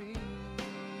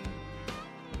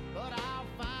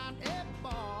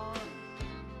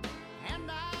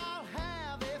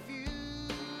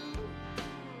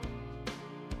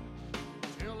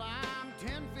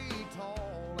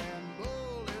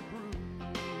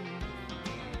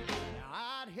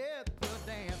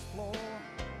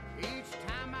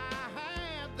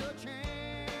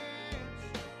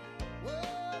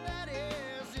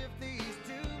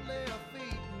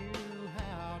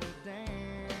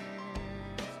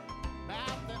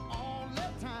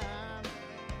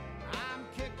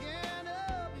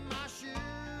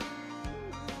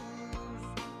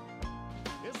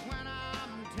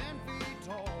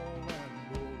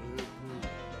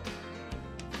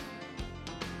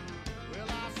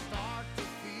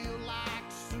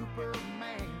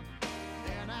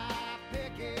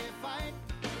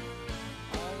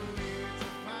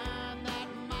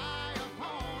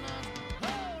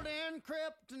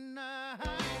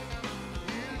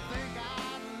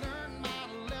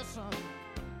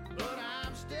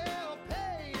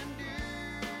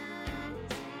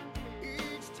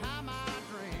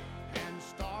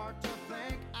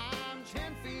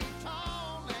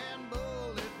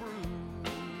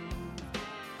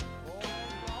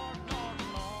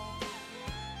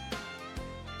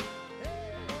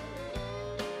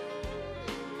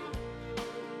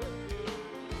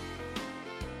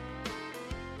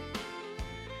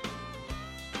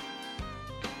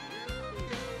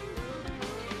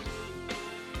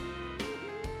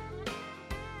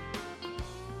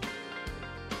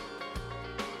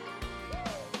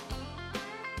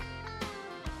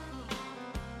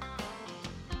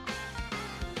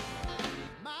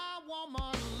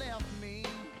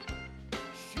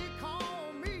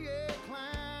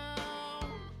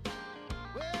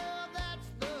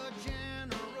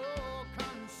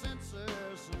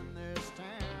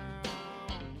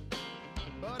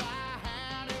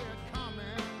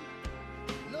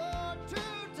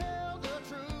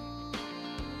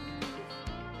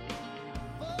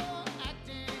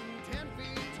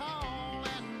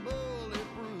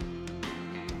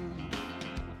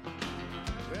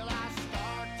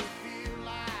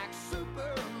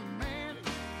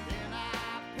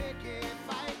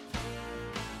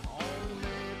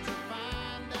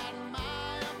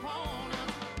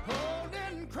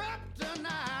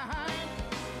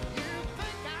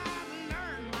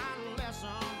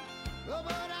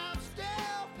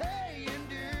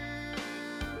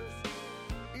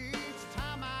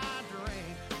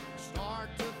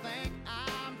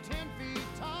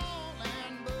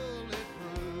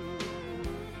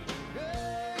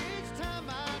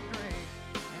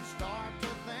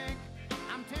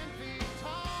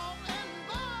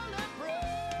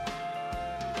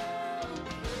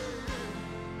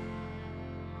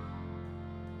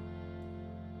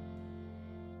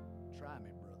 Try me,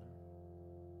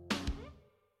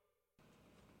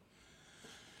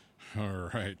 brother. All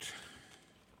right.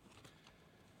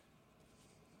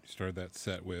 Started that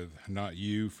set with Not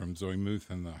You from Zoe Muth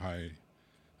and the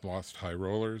Lost High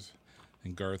Rollers.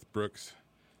 And Garth Brooks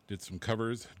did some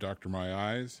covers, Dr. My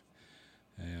Eyes.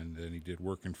 And then he did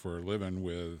Working for a Living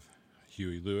with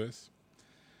Huey Lewis.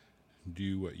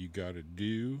 Do What You Gotta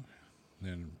Do.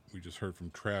 Then we just heard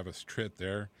from Travis Tritt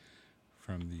there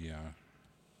from the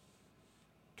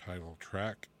title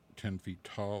track, 10 Feet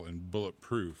Tall and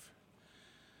Bulletproof.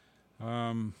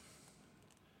 I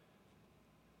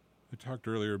talked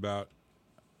earlier about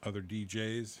other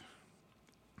DJs,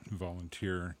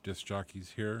 volunteer disc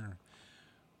jockeys here.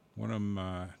 One of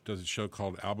them does a show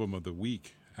called Album of the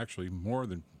Week. Actually, more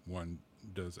than one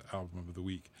does Album of the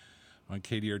Week. On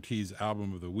KDRT's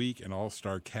Album of the Week, an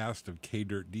all-star cast of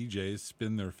K-Dirt DJs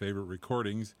spin their favorite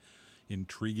recordings,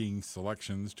 intriguing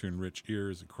selections to enrich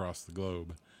ears across the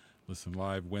globe. Listen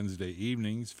live Wednesday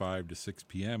evenings, 5 to 6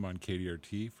 p.m. on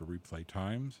KDRT for replay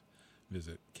times.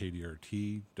 Visit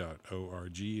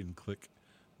kdrt.org and click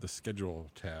the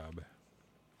Schedule tab.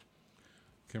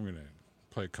 Okay, I'm going to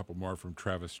play a couple more from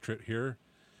Travis Tritt here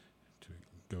to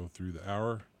go through the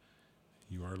hour.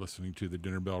 You are listening to the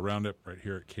Dinner Bell Roundup right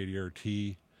here at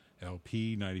KDRT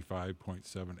LP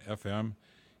 95.7 FM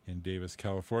in Davis,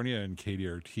 California, and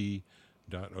kdrt.org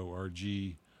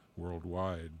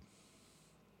worldwide.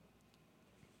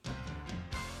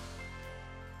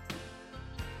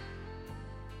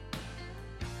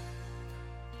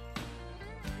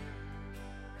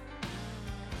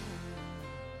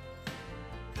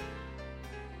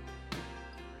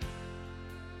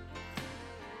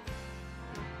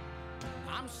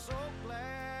 I'm so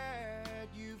glad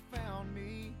you found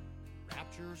me.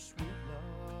 Wrapped your sweet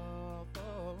love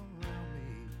around me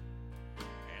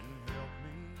and helped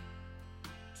me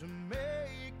to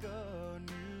make a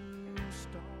new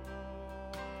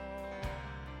start.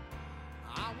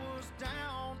 I was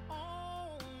down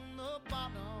on the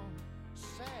bottom,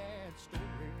 sad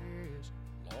stories,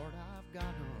 Lord, I've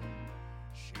got 'em.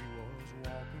 She was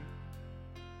walking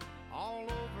all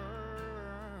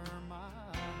over my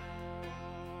heart.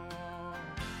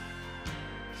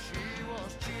 She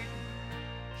was cheating,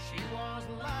 she was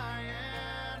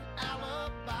lying,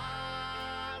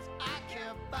 alibis I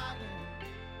kept biting.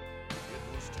 It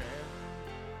was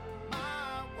tearing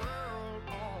my world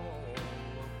all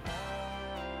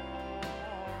apart.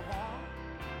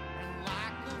 And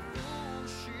like the fool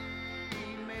she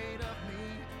made of me,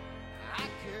 I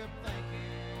kept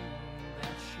thinking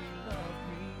that she loved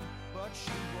me, but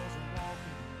she was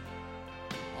walking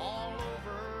all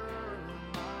over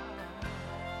my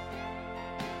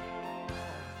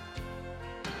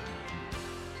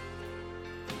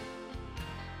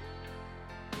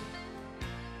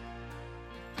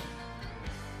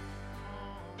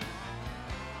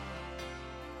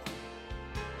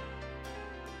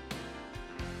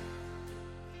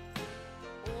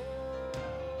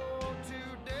Oh,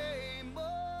 today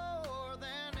more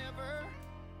than ever,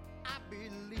 I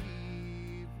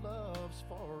believe love's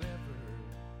forever.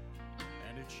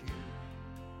 And it's you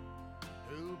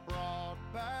who brought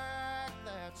back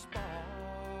that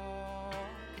spark.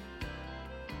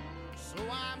 So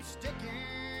I'm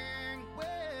sticking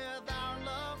with our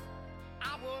love.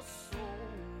 I was so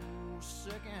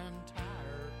sick and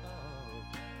tired of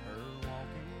her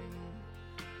walking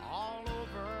all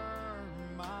over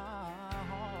my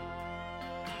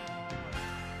heart.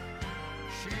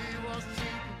 She was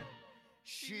cheating,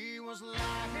 she was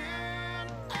lying,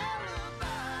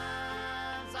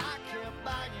 alibis I kept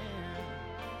buying.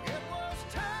 It was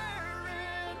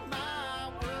tearing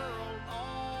my world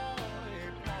all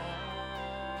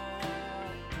apart.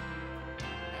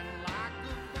 And like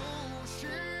the fool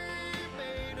she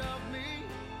made of me,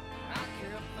 I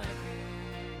kept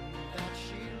thinking that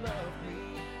she loved me,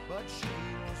 but she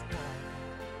was walking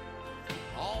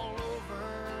all over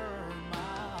my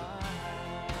heart.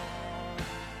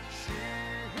 She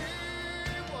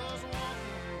was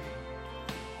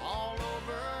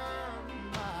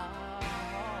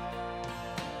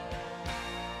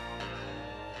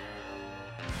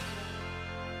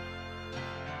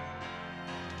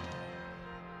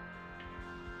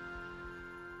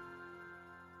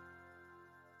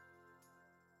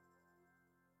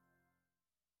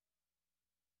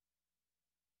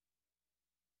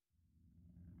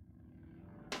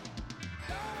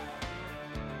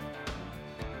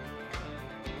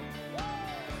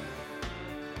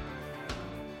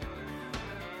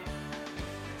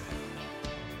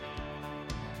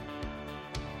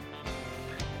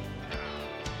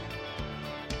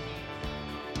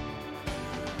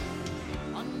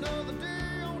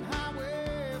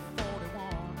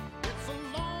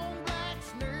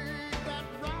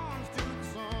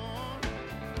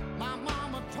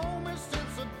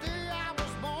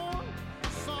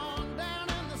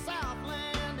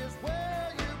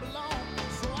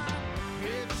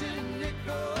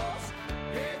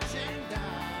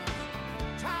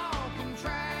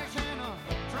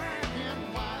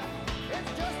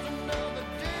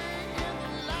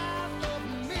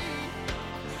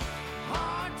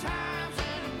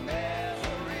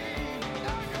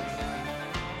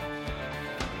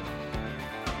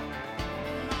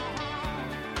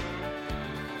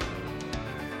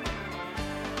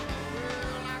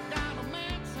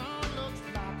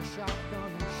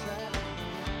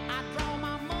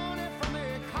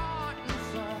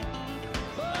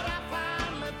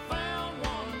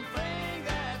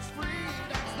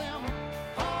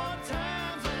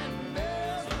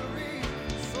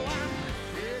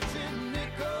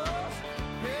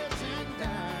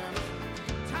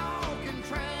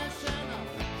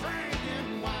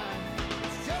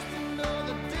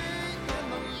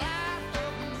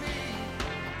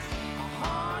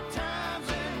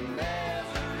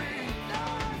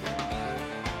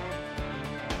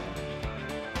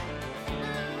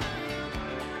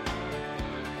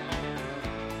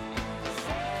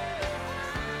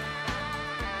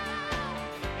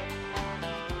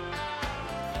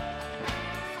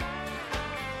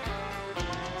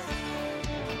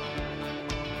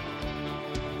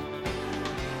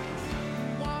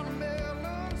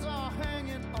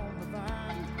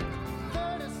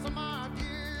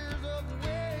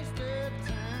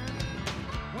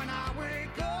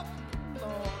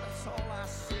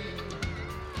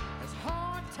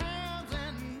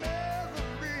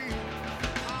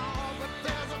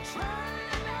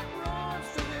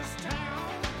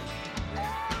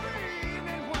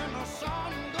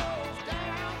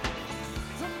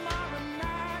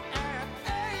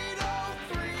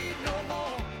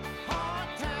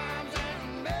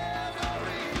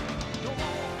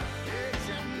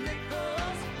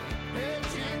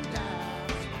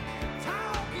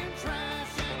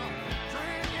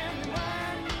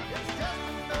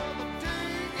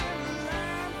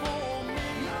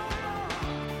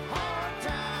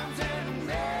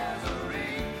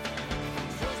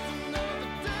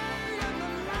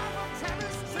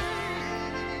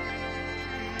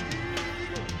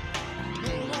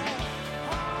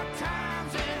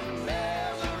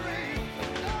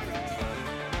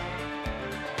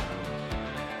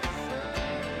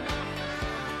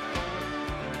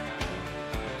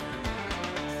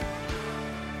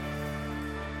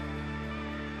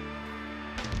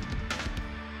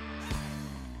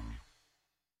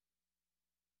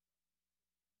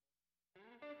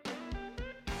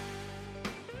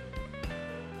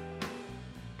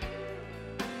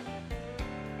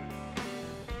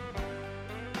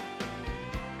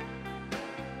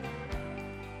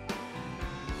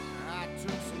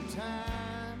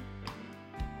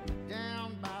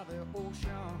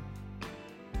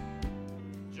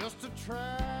just to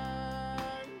try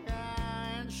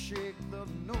and shake the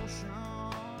notion,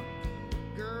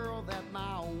 girl, that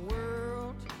my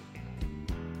world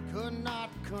could not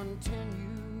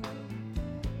continue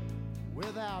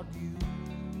without you.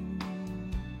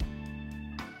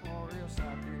 Or else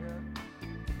I did.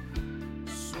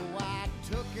 So I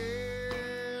took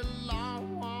a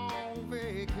long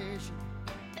vacation,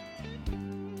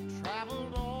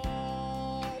 traveled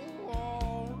all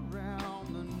around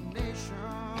the nation,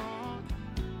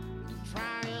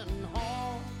 trying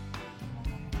hard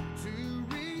to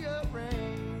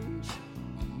rearrange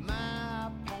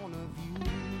my point of view.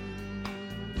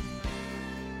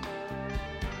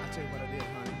 I tell you what I did,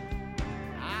 honey.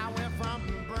 I went from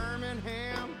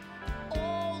Birmingham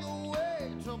all the way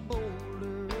to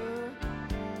Boulder,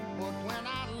 but when I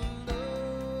looked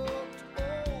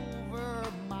over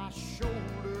my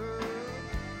shoulder,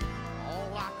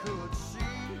 all I could see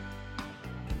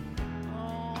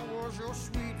was your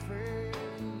sweet face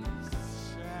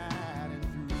shining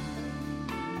through.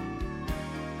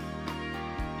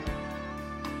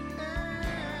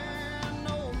 And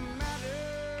no matter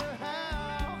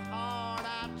how hard I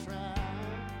tried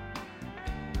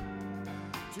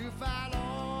to fight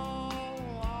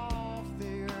off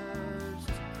the urge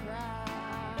to cry,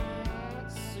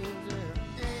 seems there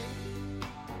ain't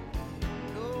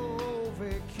no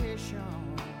vacation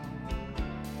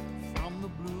from the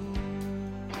blues.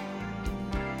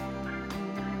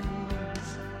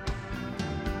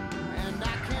 And I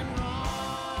can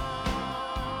run,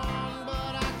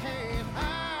 but I can't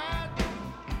hide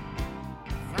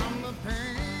from the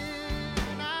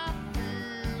pain I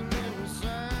feel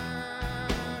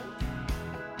inside.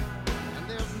 And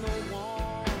there's no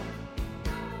one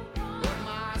but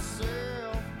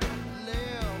myself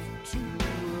left to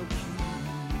accuse.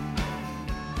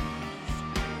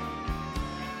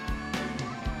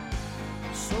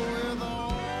 So with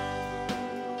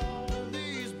all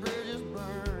these bridges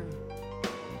burned,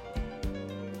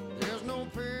 there's no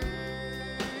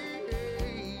pages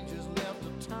left to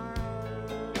turn,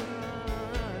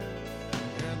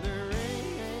 and there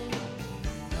ain't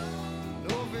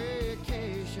no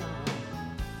vacation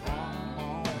from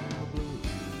all the blues.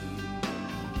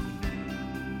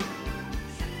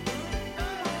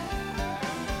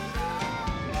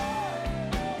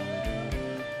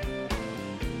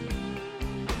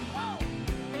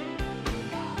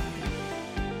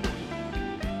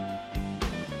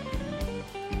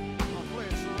 I'll play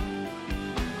it, son.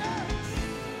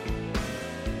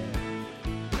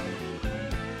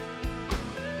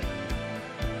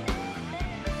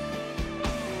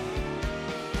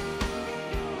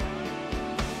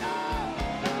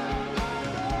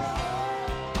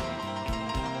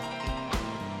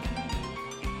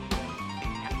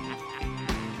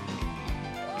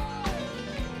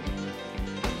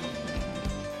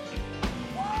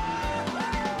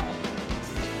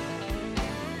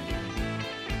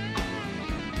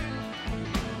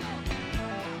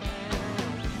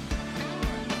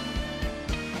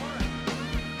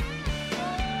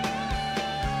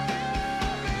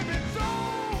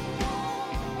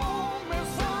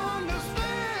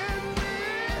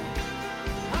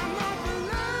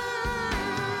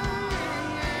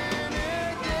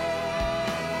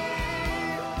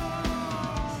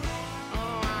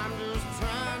 I'm just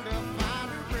trying to find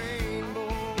a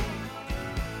rainbow.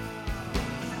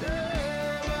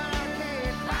 Yeah, but I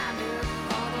can't find it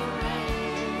for the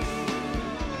rain.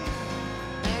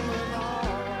 And with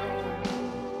all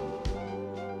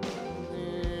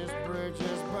these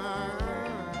bridges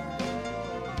burned,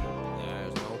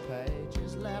 there's no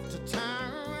pages left to turn.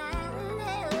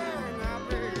 I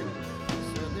believe.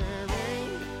 So there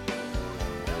ain't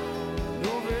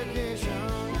no vacation.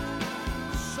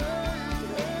 So you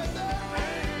had that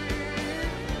rain.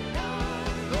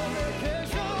 No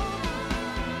vacation.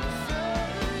 So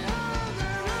you had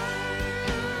that rain.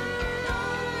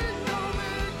 No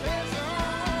vacation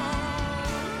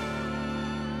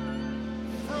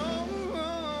from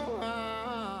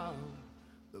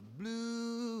the blues.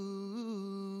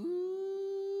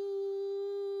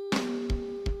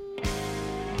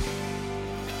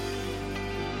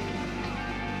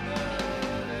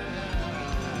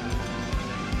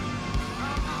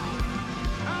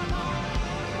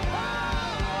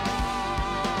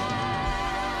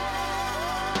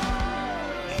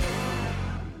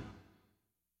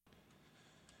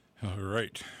 All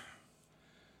right.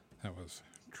 That was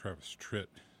Travis Tritt.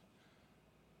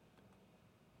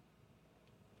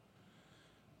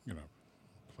 I'm going to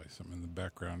play something in the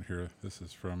background here. This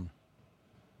is from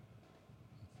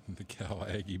the Cal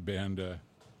Aggie Band. It's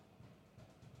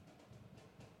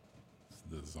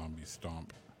the Zombie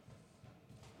Stomp.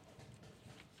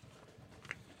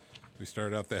 We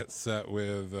started out that set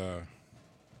with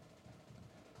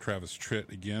Travis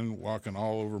Tritt again, Walking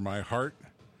All Over My Heart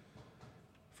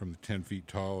from the 10 Feet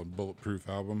Tall and Bulletproof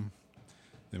album.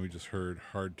 Then we just heard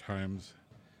Hard Times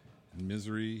and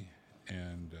Misery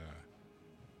and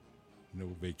No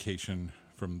Vacation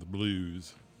from the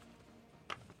Blues.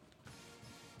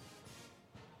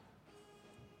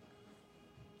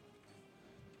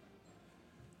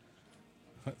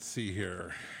 Let's see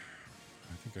here.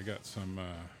 I think I got some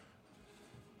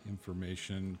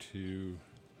information to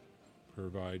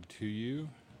provide to you.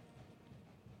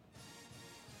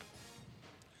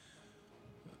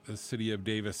 The City of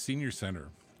Davis Senior Center.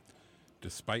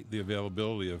 Despite the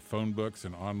availability of phone books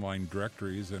and online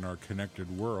directories in our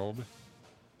connected world,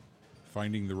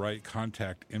 finding the right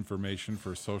contact information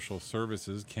for social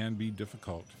services can be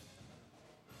difficult.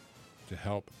 To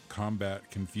help combat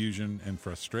confusion and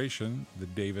frustration, the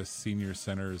Davis Senior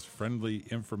Center's friendly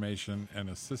information and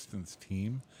assistance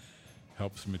team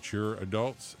helps mature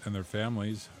adults and their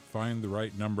families find the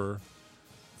right number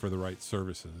for the right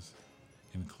services,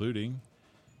 including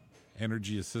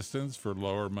energy assistance for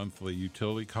lower monthly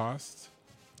utility costs,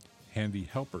 handy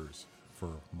helpers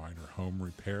for minor home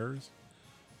repairs,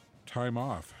 time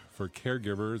off for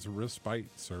caregivers' respite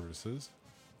services,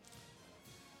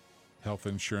 health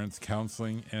insurance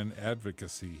counseling and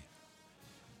advocacy,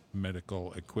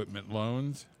 medical equipment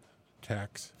loans,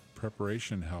 tax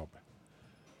preparation help,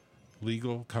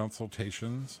 legal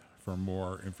consultations. For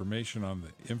more information on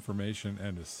the Information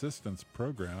and Assistance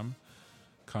Program,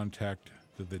 contact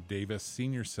the Davis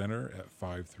Senior Center at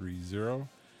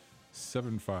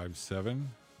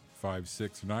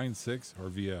 530-757-5696 or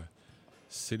via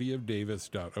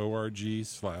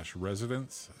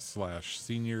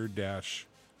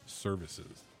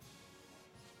cityofdavis.org/residents/senior-services.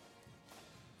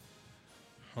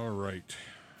 All right.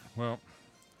 Well,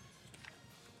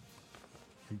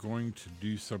 I'm going to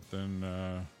do something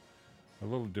a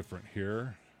little different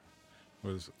here.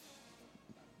 Was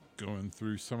going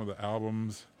through some of the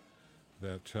albums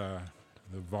that the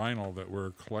vinyl that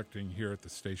we're collecting here at the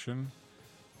station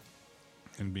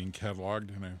and being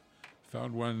cataloged, and I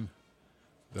found one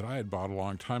that I had bought a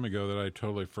long time ago that I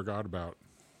totally forgot about.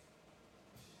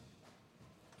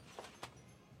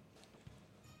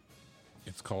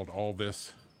 It's called All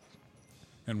This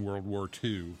and World War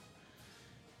II.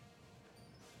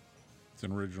 It's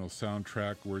an original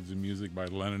soundtrack, words and music by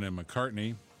Lennon and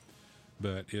McCartney,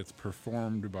 but it's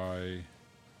performed by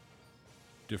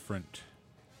different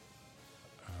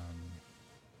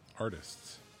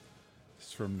artists.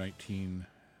 It's from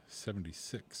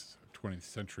 1976, 20th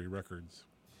Century Records.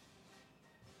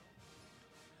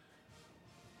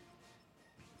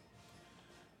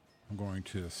 I'm going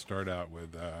to start out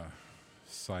with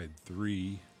side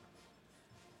 3.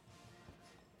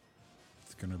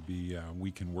 It's going to be We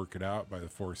Can Work It Out by the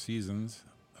Four Seasons,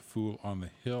 A Fool on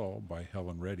the Hill by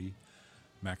Helen Reddy,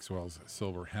 Maxwell's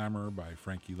Silver Hammer by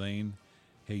Frankie Lane,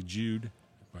 Hey Jude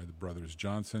by the Brothers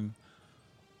Johnson,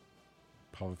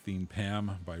 Polythene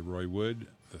Pam by Roy Wood,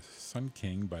 The Sun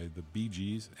King by the Bee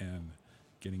Gees, and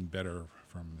Getting Better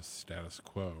from Status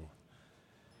Quo.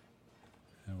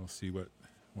 And we'll see what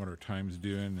our time's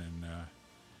doing, and I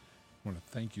want to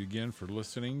thank you again for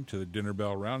listening to the Dinner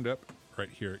Bell Roundup right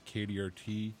here at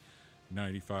KDRT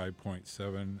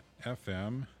 95.7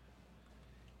 FM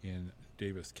in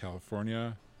Davis,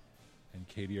 California, and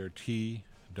KDRT.org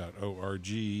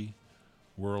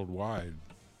worldwide.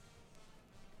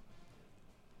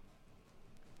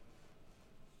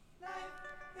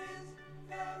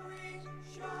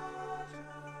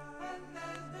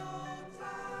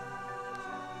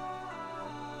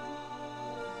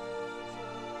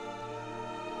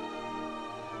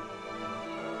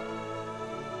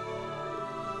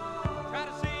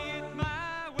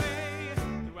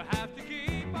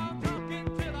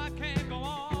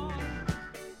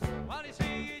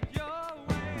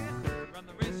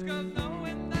 Risk of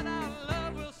knowing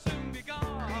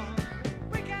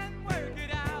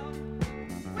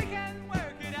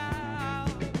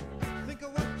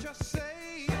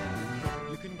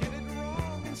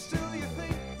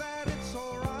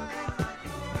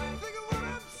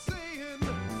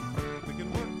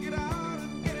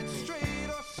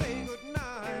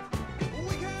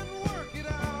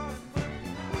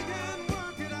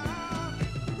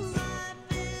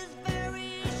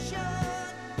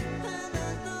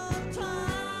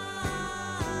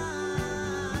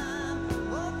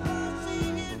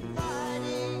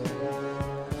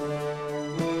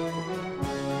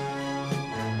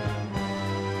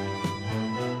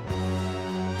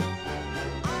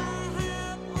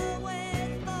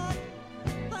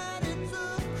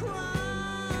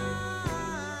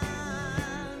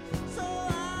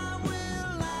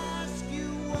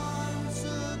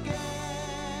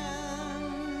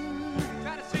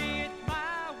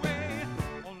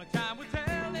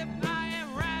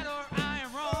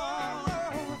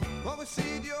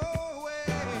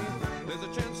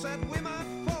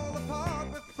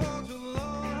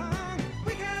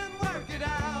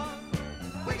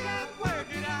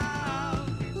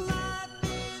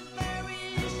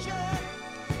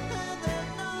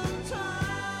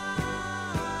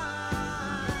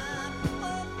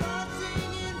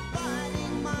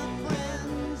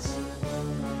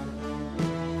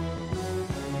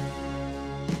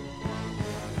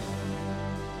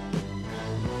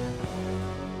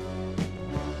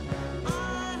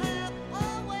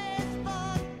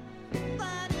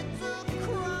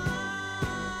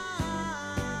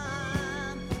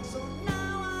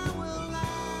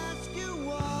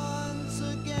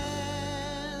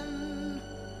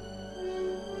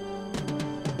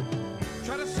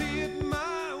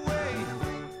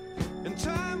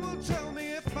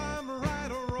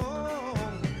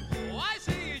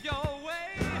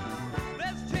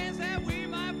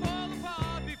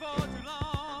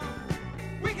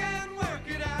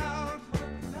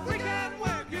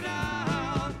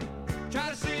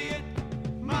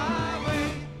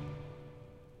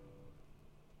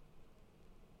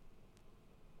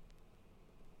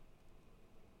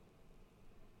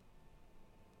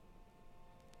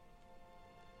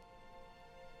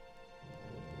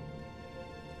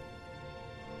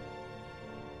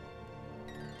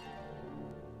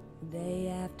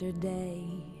after day,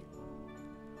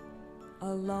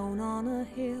 alone on a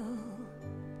hill.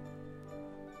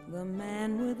 The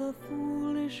man with a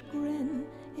foolish grin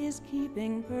is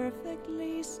keeping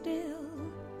perfectly still.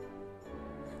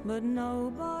 But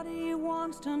nobody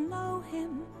wants to know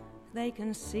him. They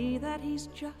can see that he's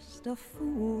just a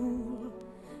fool,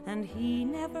 and he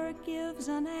never gives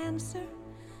an answer.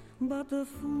 But the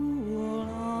fool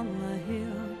on the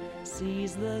hill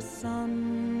sees the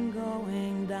sun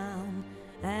going down,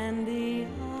 and the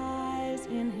eyes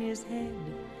in his head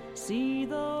see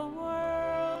the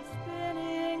world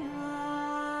spinning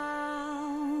round.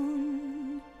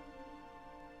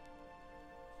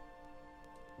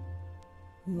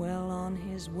 Well on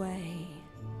his way,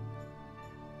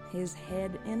 his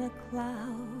head in a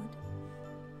cloud,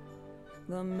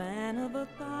 the man of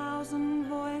 1,000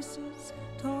 voices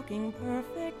talking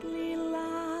perfectly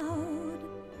loud.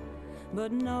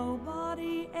 But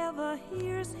nobody ever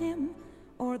hears him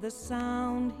or the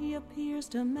sound he appears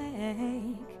to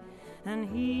make, and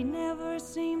he never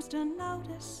seems to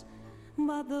notice.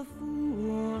 But the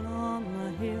fool on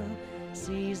the hill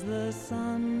sees the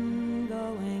sun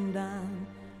going down,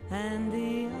 and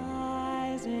the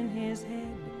eyes in his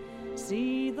head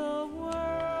see the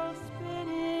world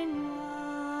spinning round.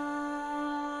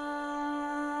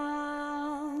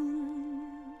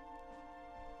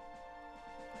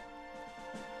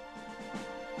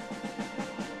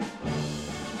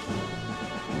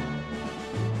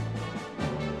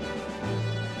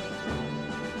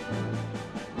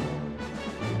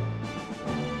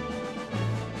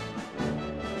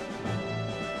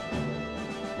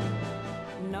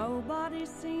 Nobody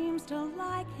seems to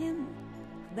like him.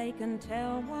 They can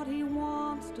tell what he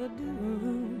wants to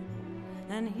do,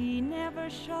 and he never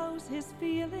shows his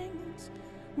feelings.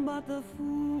 But the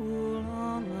fool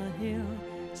on the hill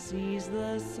sees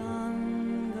the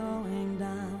sun going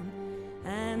down,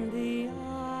 and the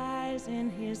eyes in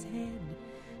his head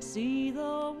see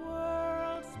the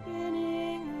world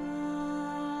spinning round.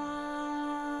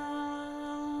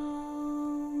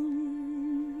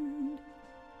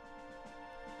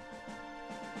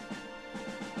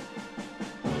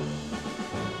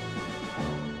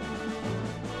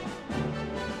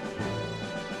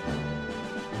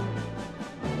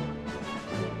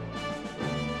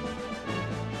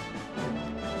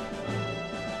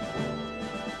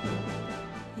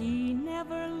 He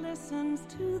never listens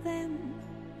to them.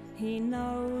 He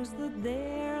knows that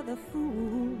they're the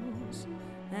fools,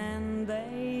 and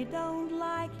they don't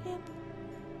like him.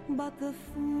 But the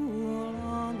fool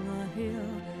on the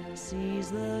hill sees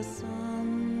the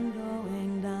sun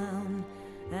going down,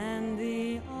 and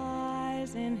the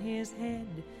eyes in his head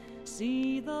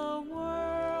see the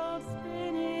world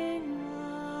spinning round.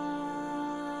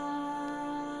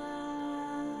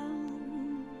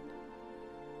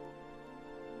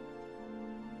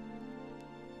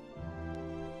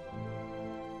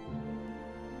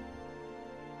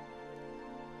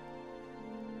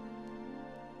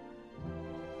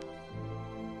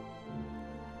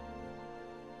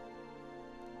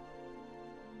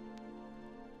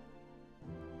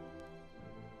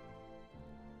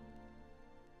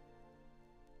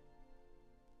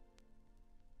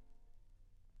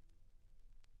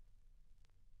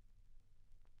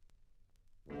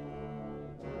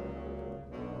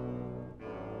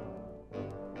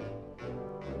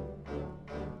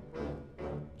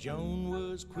 Joan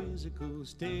was quizzical,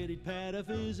 studied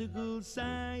pataphysical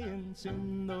science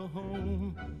in the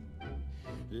home.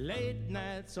 Late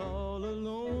nights all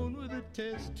alone with a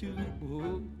test tube.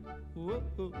 Oh, oh,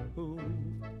 oh, oh.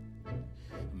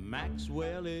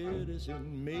 Maxwell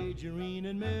Edison, majoring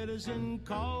in medicine,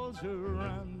 calls her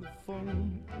on the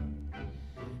phone.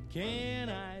 Can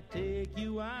I take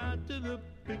you out to the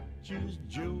pictures,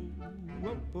 Joe?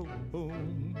 Oh, oh, oh.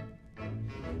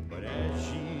 But as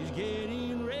she's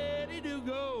getting ready to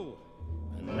go,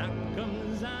 a knock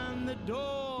comes on the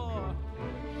door.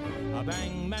 A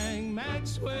bang, bang,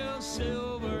 Maxwell's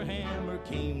silver hammer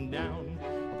came down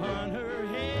upon her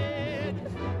head.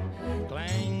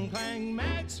 Clang, clang,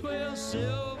 Maxwell's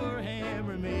silver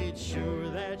hammer made sure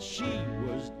that she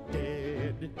was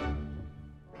dead.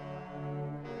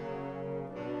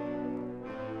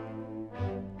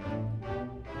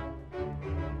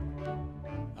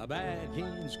 Back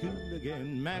in school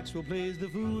again, Maxwell plays the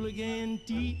fool again.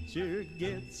 Teacher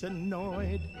gets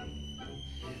annoyed,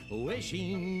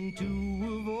 wishing to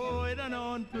avoid an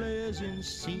unpleasant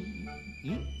scene.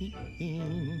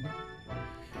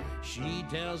 She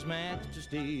tells Max to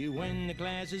stay when the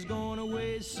class is going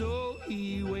away, so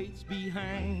he waits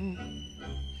behind,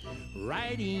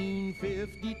 writing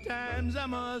 50 times, I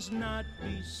must not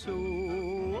be so.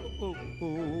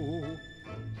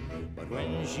 But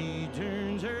when she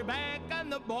turns her back on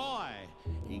the boy,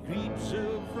 he creeps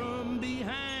up from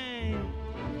behind.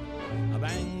 A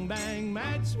bang, bang,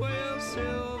 Maxwell's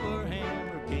silver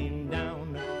hammer came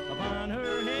down upon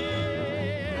her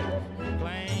head.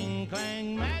 Clang,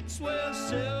 clang, Maxwell's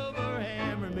silver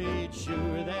hammer made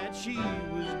sure that she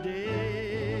was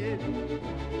dead.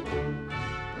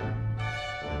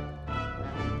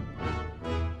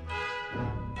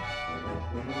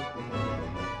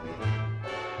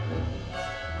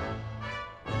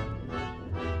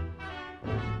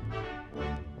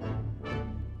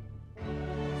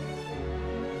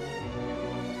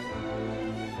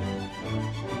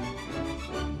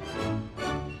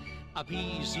 A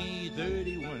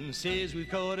PC-31 says we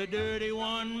caught a dirty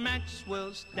one.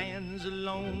 Maxwell stands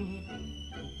alone.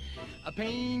 A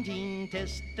painting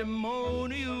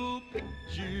testimonial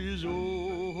pictures,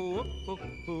 oh, oh,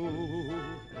 oh.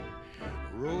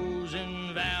 Rose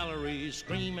and Valerie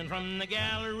screaming from the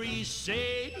gallery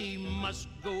say he must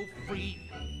go free.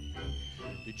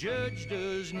 The judge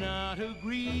does not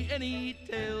agree and he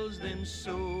tells them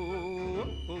so.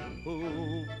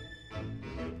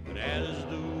 But as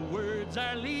the words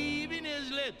are leaving his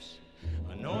lips,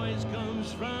 a noise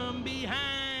comes from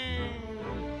behind.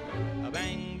 A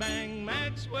bang, bang,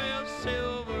 Maxwell's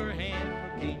silver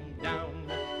hammer came down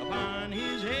upon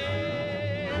his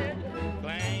head.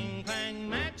 Clang, clang,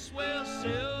 Maxwell's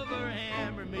silver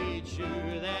hammer made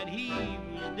sure that he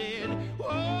was dead. Whoa,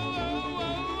 whoa,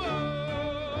 whoa, whoa.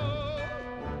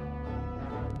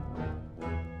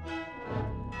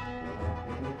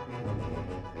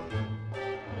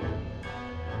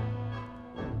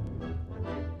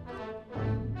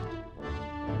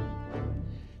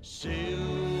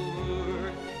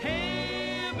 Silver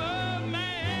Hammer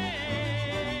Man.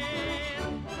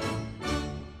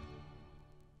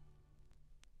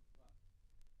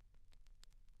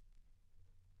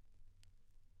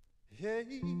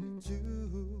 Hey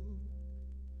Jude,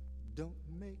 don't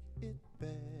make it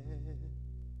bad.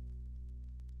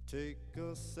 Take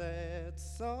a sad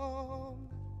song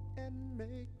and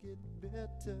make it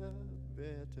better,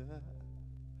 better.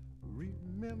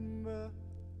 Remember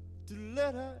to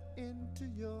let her into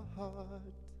your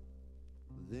heart,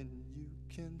 then you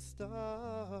can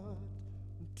start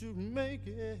to make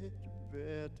it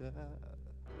better.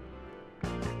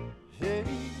 Hey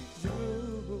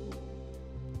Jude,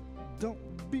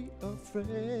 don't be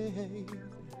afraid.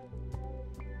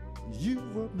 You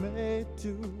were made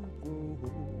to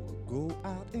go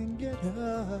out and get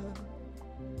her.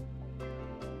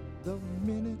 The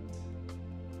minute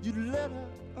you let her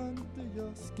under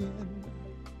your skin,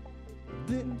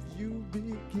 then you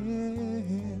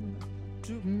begin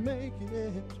to make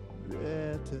it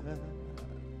better.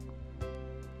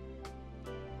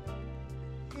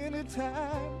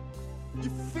 Anytime you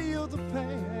feel the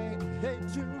pain, hey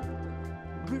Jude,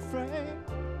 refrain.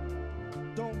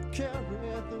 Don't carry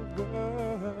the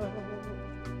world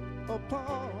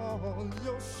upon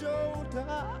your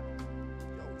shoulder,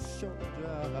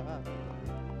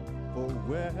 Oh,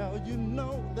 well, you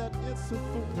know that it's a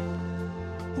fool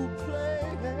who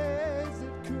plays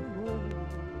it cool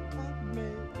by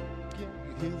making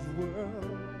his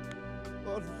world a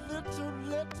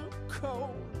little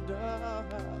colder.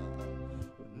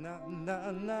 Na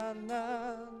na na na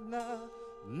na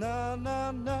na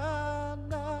na na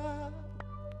na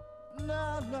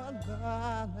na na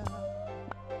na.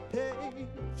 Hey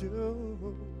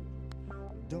Joe,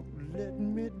 don't let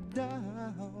me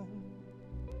down.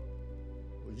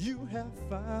 You have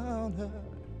found her.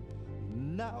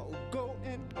 Now go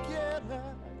and get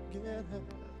her, get her.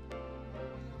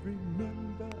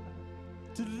 Remember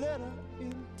to let her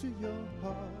into your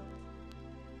heart.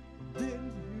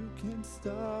 Then you can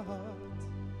start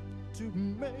to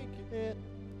make it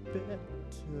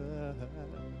better.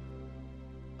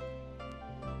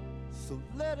 So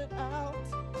let it out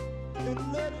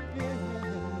and let it in.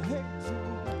 Hey,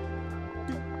 Jude,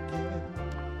 begin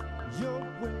your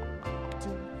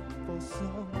waiting for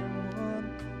someone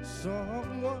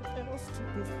else to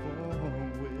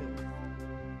perform with.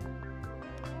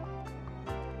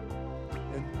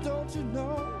 And don't you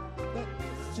know that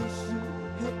it's just you,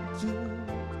 hey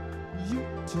Jude, you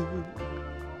too.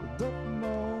 The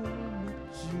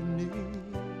moment you need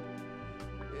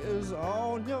is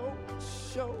on your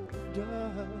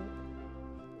shoulder.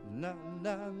 Na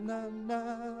na na na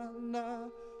na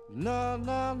na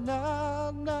na na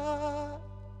na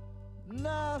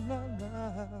na na na.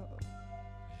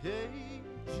 Hey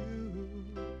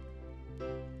Jude,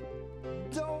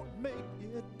 don't make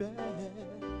it bad.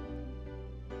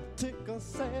 Take a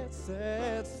sad,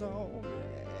 sad song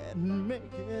and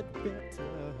make it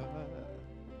better.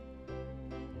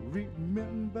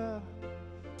 Remember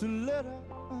to let her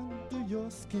under your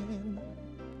skin.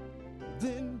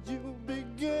 Then you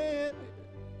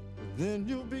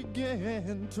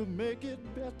begin to make it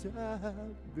better,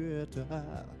 better,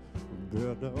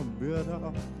 better,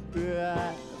 better,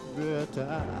 better,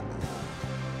 better.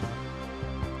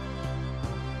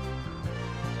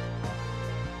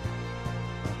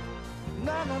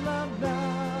 Na na na na,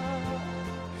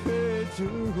 hey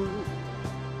Jude,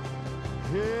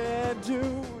 hey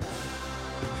Jude,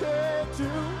 hey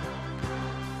Jude.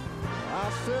 I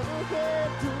said, hey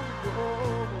Jude,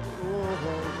 oh, oh,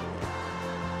 oh.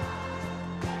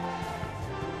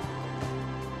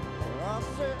 I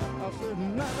said, na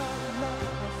na na, I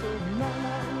said, na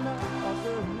na na, I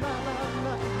said, na na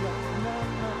na, na na na, na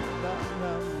na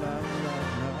na, na.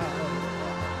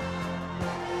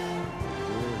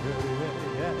 Hey, hey,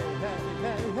 hey, hey,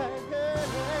 hey, hey.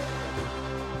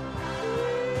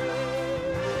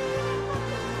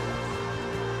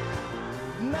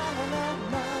 Na na na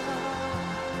na,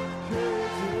 hey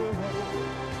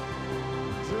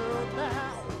Jude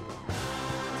now.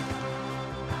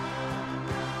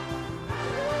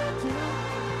 Hey Jude,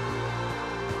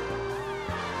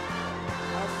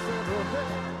 I said, oh,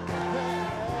 hey,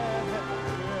 hey,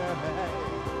 hey, hey.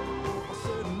 I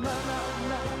said na na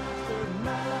na, I said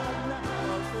na na na.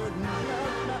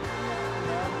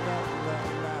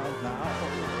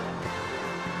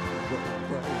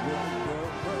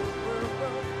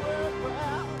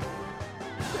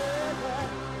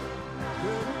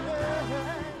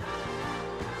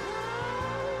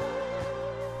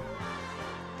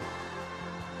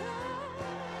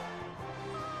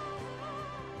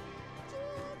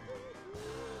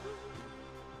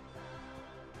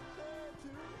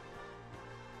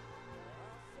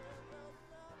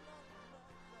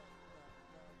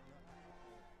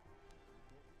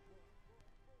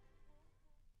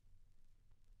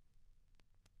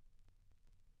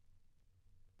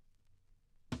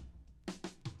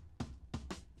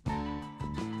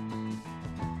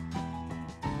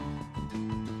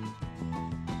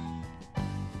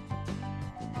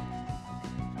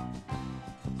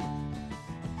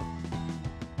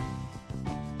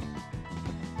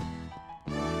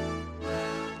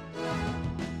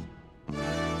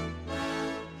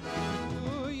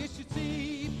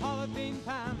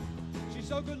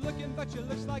 So good looking, but she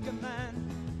looks like a man.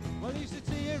 Well, you should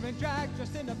see her in drag,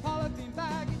 just in a polythene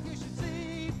bag. You should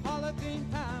see Polythene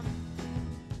Pam.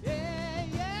 Yeah,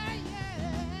 yeah,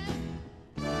 yeah.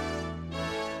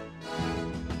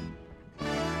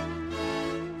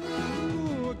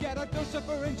 Ooh, get a dose of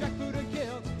her and jackfruit and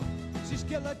kilt. She's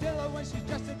killadilla when she's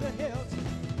dressed to the hilt.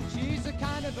 She's the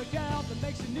kind of a gal that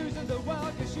makes the news of the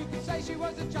world, 'cause she could say she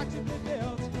was attractively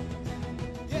built.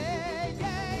 Yeah,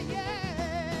 yeah, yeah.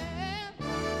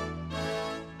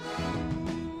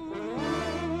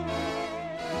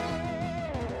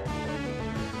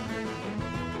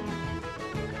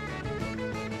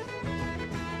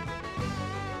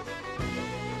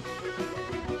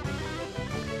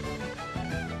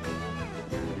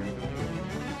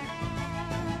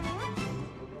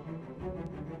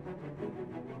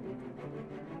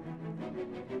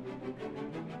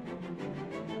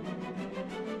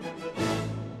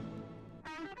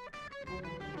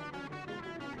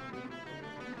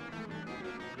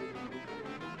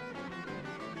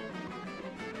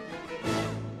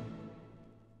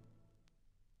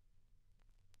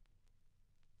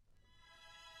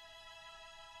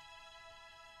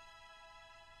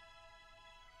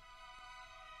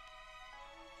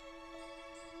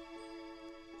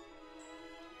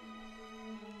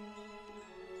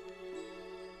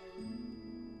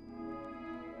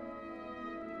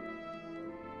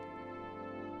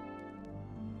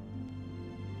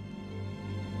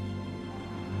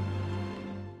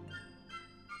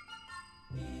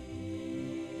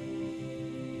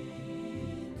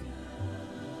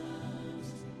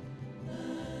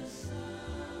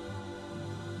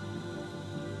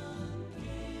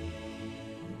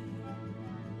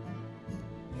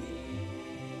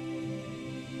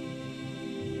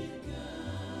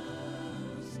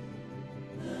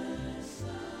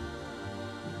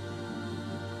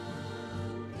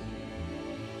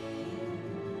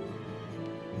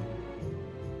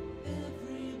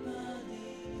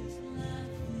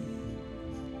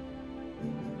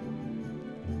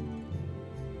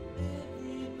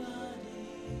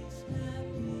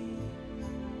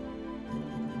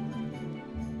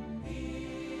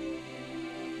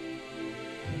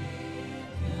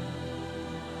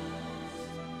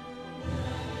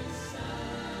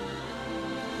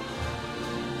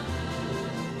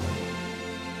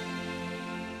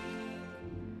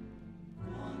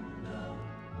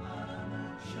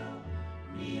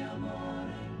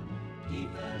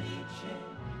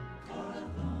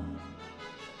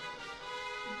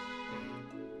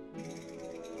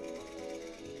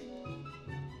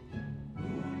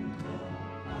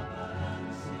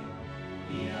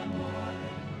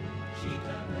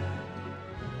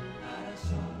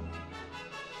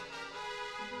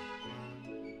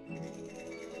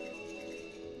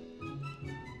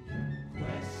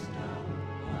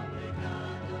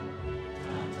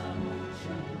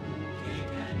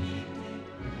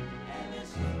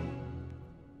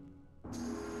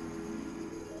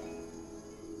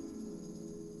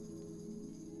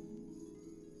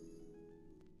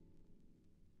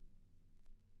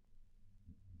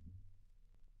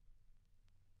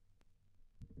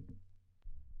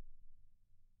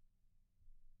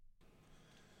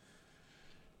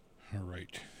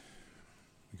 right.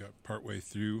 We got partway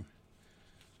through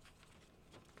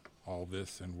all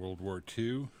this in World War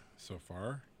II so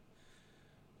far.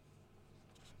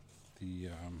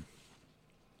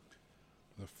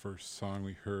 The first song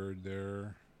we heard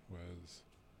there was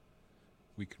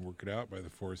We Can Work It Out by the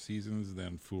Four Seasons,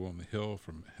 then Fool on the Hill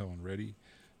from Helen Reddy,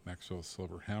 Maxwell's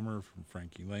Silver Hammer from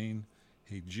Frankie Lane,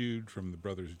 Hey Jude from the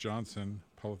Brothers Johnson,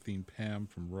 Polythene Pam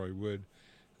from Roy Wood,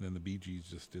 and then the Bee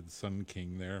Gees just did Sun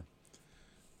King there.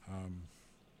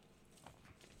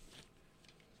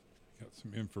 Got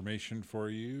some information for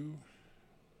you.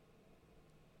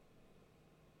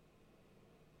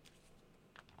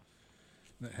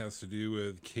 That has to do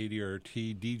with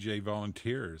KDRT DJ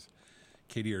volunteers.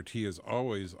 KDRT is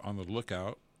always on the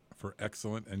lookout for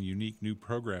excellent and unique new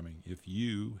programming. If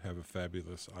you have a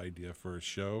fabulous idea for a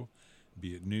show,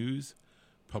 be it news,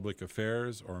 public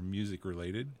affairs, or music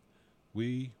related,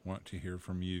 we want to hear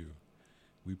from you.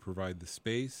 We provide the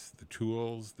space, the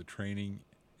tools, the training,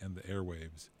 and the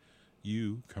airwaves.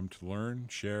 You come to learn,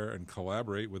 share, and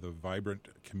collaborate with a vibrant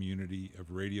community of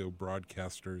radio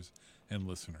broadcasters and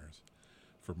listeners.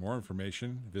 For more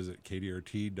information, visit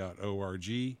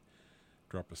kdrt.org.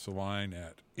 Drop us a line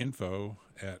at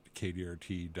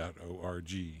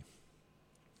info@kdrt.org.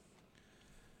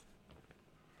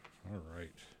 All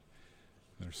right.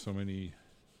 There's so many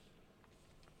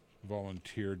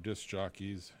volunteer disc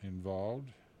jockeys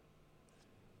involved.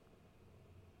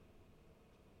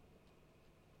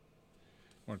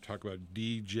 I want to talk about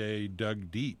DJ Doug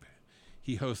Deep.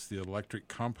 He hosts the Electric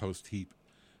Compost Heap,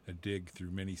 a dig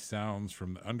through many sounds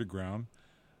from the underground,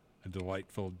 a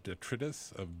delightful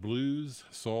detritus of blues,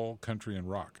 soul, country, and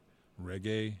rock,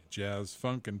 reggae, jazz,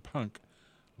 funk, and punk,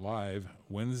 live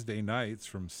Wednesday nights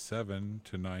from 7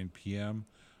 to 9 p.m.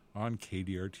 on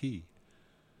KDRT.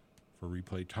 For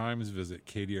replay times, visit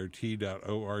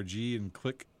kdrt.org and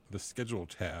click the Schedule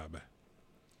tab.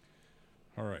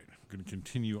 All right, I'm going to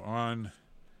continue on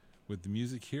with the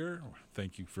music here.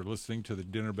 Thank you for listening to the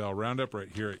Dinner Bell Roundup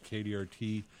right here at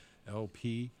KDRT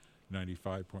LP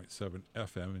 95.7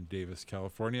 FM in Davis,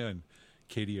 California, and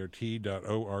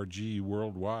kdrt.org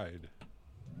worldwide.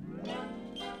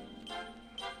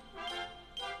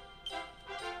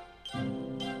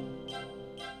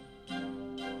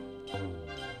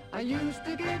 I used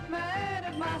to get mad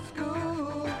at my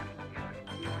school.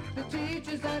 The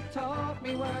teachers that taught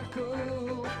me were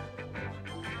cool,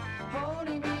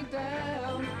 holding me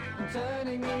down and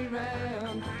turning me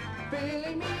round,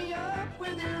 filling me up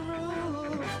with their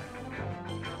rules.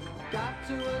 Got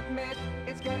to admit,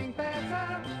 it's getting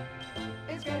better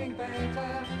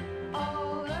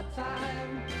all the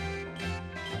time.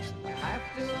 Have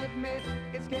to admit,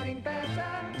 it's getting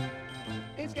better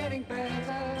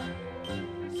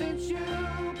since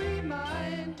you'll be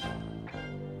mine.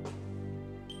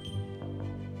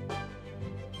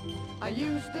 I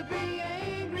used to be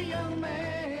angry young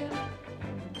man,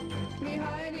 me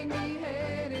hiding me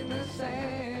head in the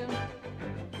sand.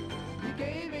 You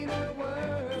gave me the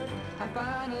word, I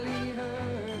finally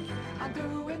heard, I'm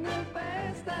doing the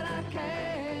best that I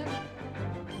can.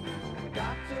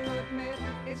 Got to admit,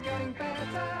 it's getting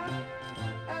better,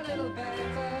 a little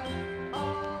better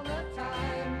all the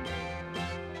time.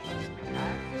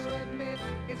 Have to admit,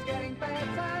 it's getting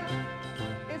better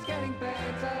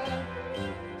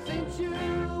since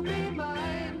you'll be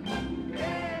mine.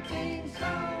 Getting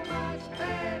so much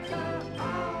better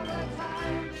all the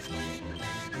time.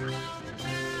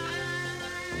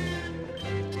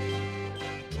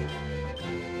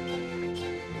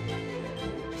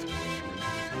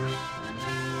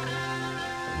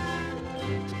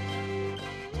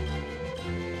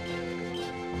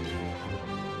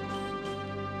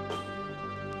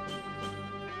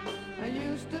 I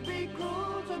used to be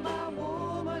cruel to my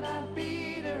woman, I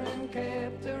beat her and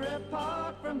kept her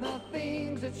apart from the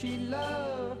things that she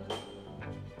loved.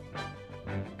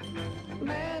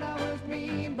 Man, I was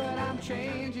mean, but I'm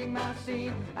changing my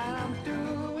scene, and I'm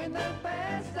doing the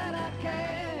best that I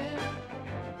can.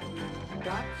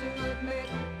 Got to admit,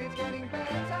 it's getting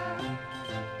better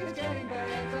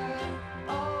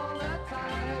all the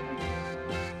time.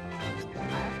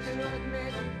 Have to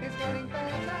admit, it's getting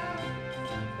better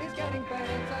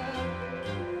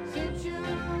since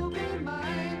you'll be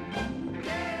mine.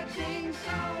 Getting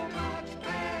so much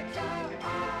better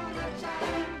all the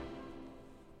time.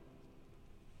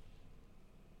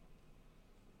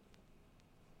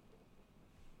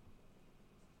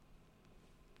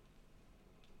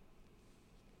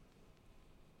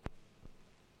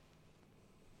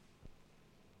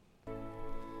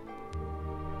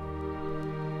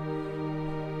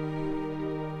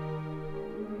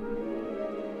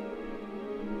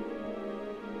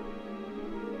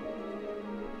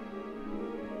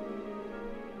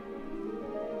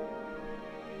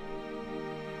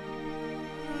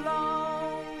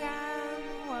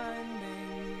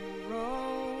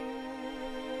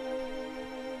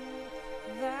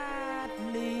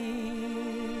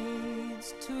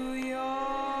 to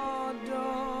your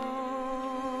door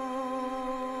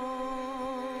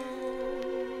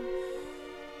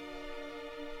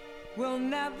will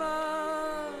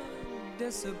never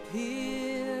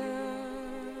disappear.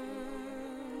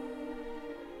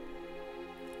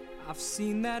 I've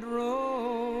seen that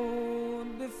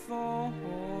road before.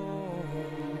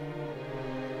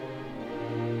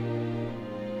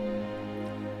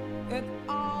 It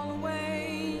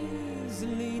always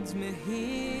leads me here.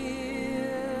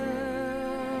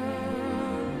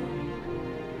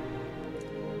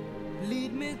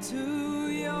 Lead me to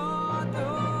your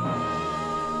door.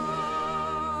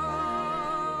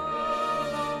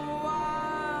 The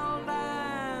wild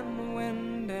and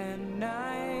windy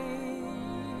night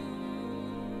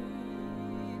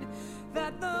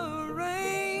that the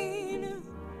rain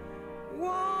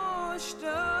washed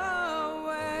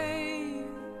away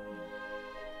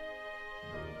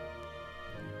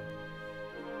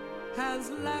has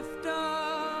left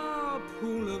a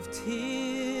pool of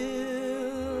tears,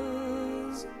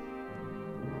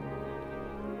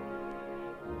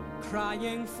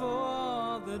 crying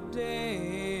for the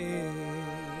day.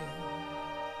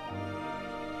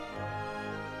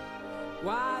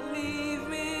 Why leave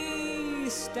me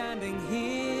standing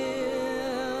here?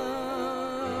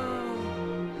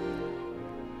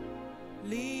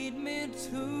 Lead me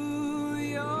to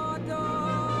your door.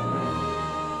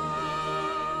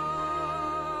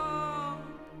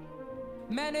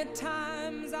 Many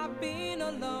times I've been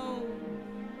alone,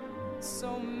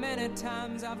 so many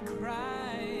times I've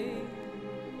cried,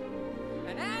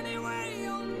 and anyway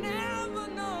you'll never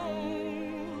know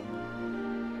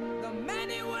the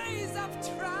many ways I've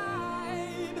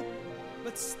tried,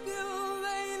 but still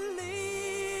they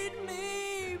lead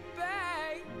me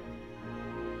back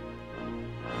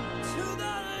to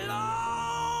the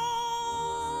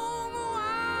long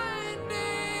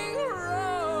winding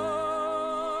road.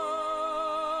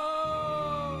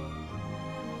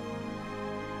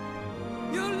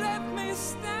 You left me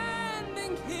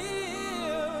standing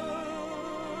here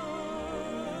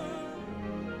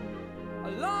a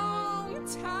long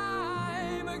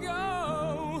time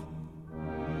ago.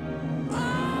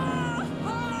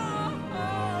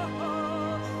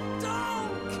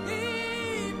 Don't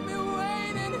keep me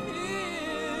waiting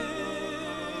here.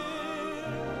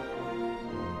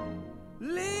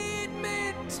 Lead me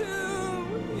to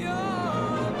your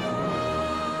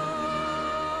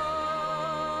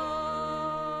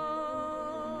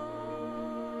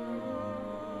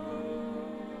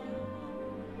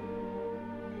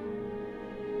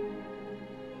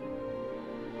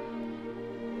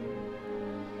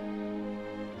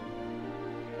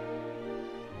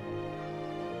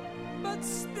but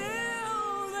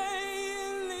still they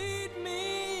lead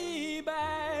me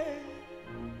back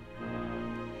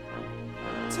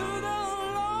to the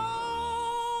long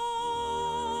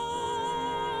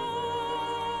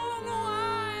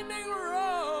winding road.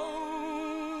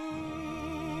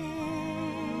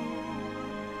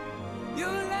 You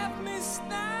left me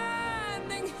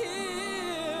standing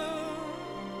here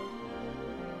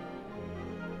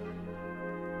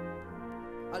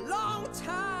a long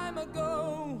time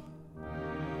ago.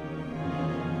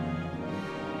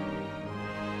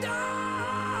 Don't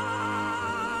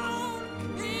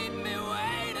keep me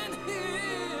waiting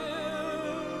here.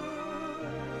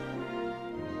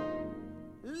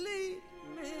 Lead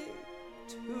me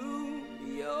to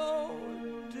your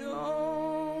door.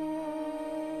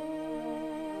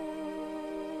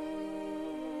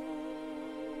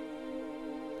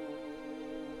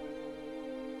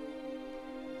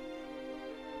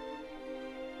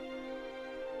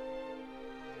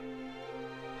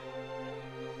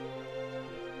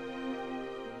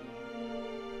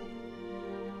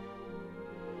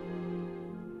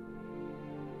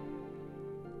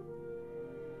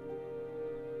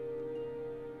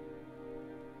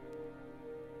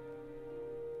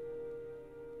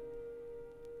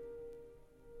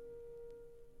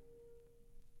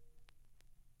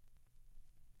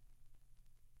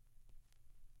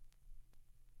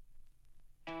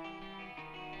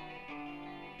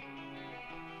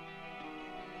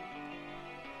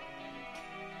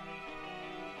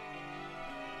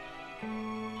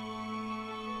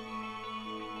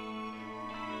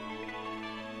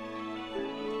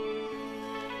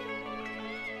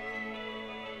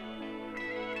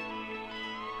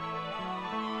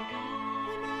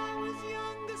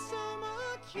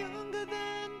 Younger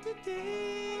than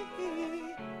today,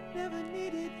 never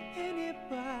needed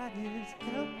anybody's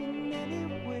help in any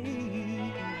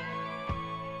way.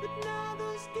 But now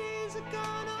those days are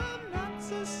gone, I'm not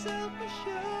so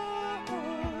self-assured.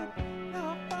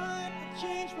 Now I find I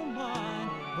changed my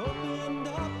mind, opened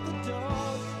up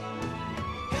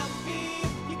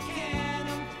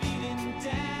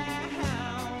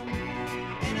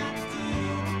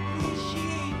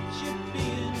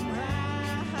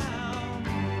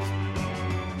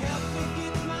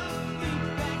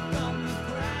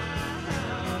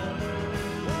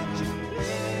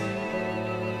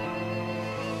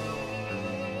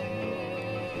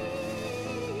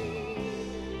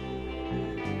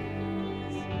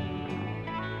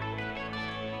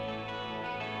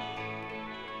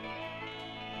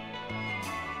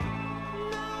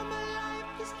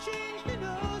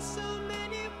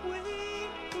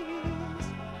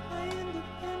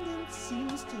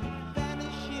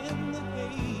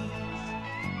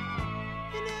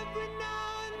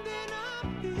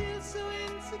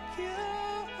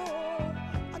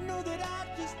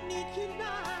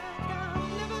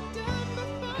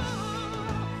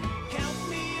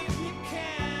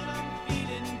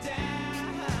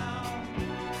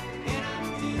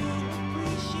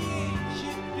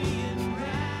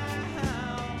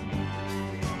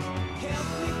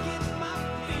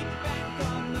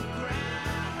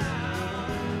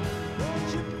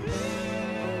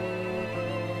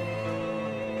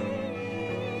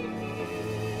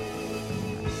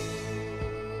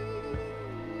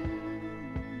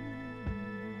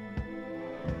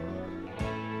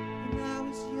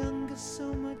was younger,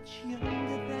 so much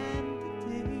younger than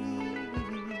today.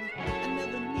 I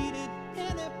never needed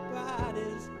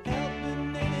anybody's help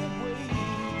in any way.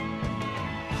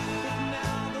 But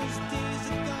now those days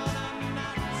are gone, I'm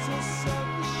not so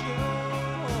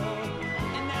self-assured.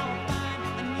 And now I find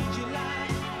I need you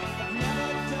like I've never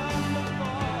done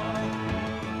before.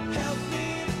 Help me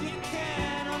if you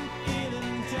can, I'm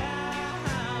feeling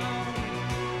down.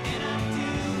 And I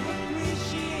do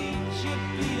appreciate you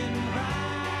being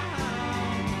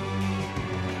round.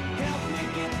 Help me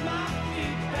get my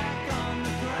feet back on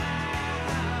the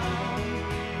ground.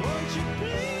 Won't you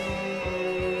please?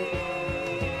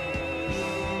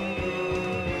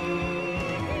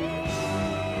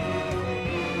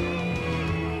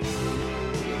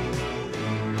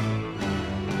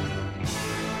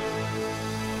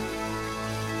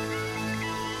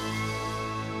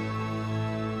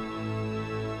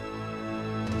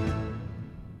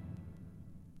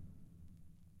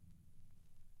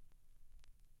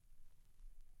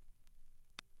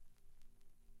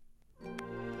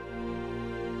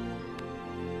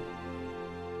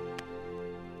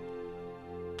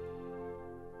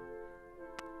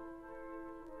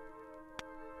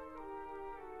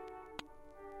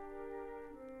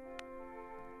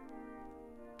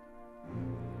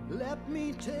 Let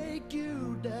me take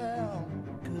you down,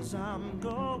 'cause I'm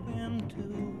going to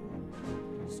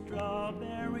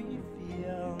strawberry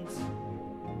fields.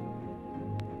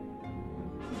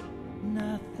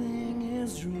 Nothing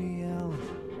is real,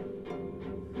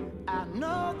 and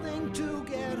nothing to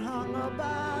get hung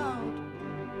about.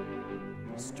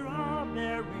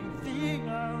 Strawberry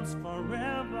fields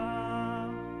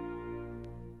forever.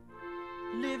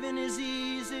 Living is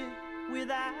easy with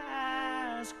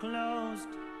eyes closed.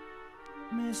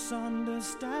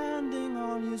 Misunderstanding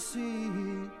all you see.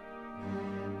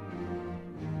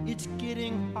 It's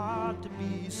getting hard to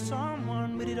be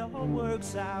someone, but it all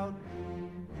works out.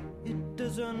 It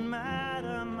doesn't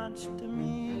matter much to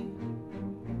me.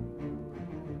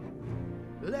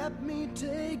 Let me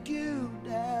take you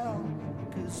down,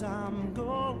 'cause I'm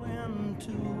going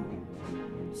to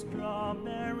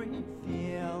strawberry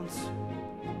fields.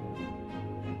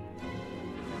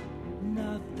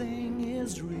 Nothing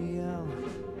is real,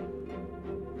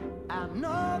 and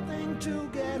nothing to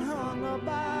get hung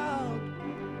about.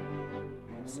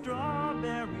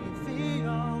 Strawberry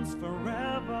fields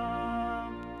forever.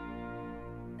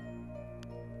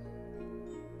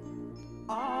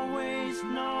 Always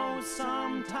know,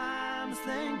 sometimes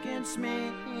think it's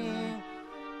me,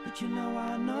 but you know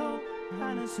I know,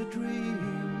 and it's a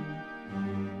dream.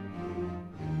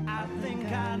 I think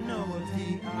I know of the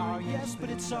hour, yes, but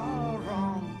it's all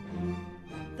wrong.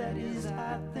 That is,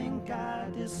 I think I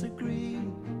disagree.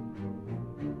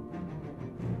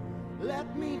 Let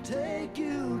me take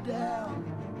you down,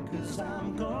 'cause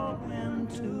I'm going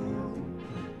to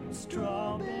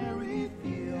strawberry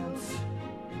fields.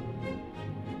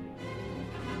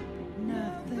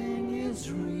 Nothing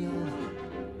is real,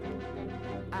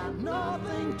 and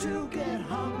nothing to get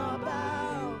hung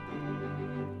about.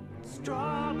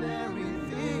 Strawberry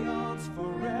fields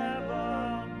forever.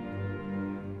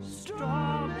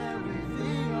 Strawberry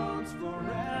fields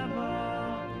forever.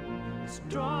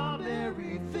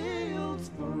 Strawberry fields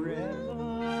forever.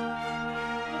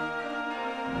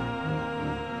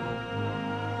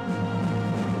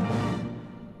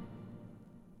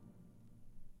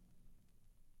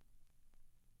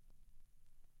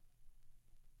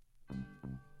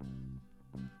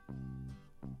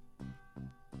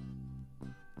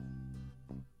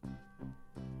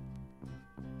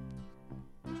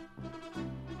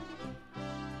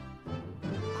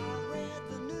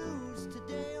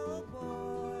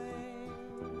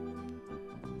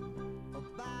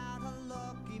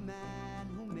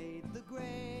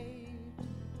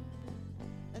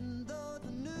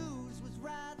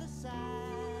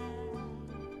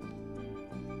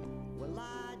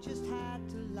 Just had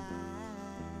to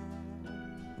lie.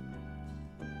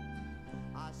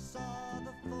 I saw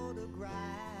the photograph.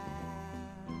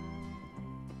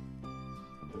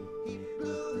 He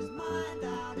blew his mind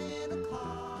out in a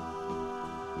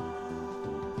car.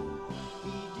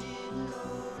 He didn't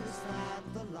notice that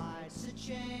the lights had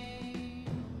changed.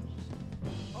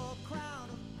 A crowd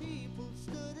of people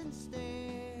stood and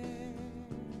stared.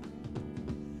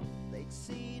 They'd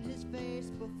seen his face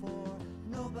before.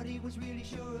 Nobody was really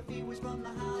sure if he was from the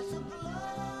House of Lords.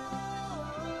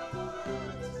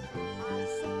 I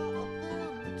saw a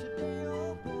film today,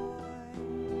 oh boy.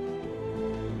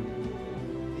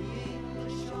 The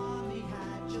English army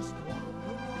had just won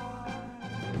the war.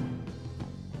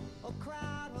 A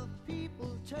crowd of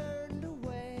people turned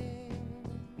away.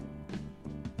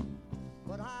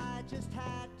 just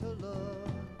had to look.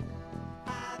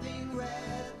 Having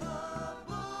read the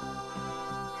book,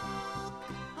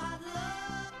 I'd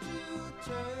love to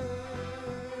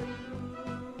turn you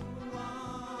on.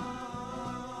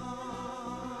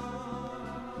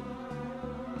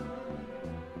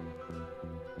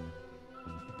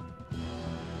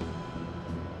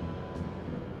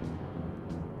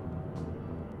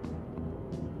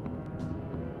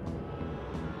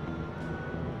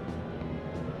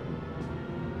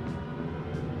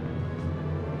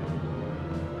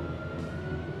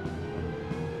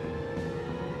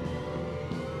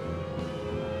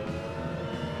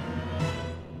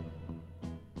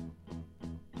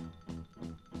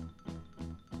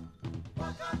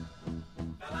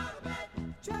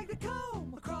 Drag the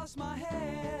comb across my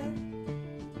head.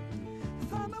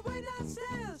 Found my way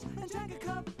downstairs and drank a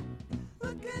cup.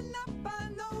 Looking up, I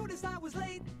noticed I was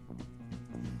late.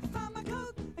 Found my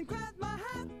coat and grabbed my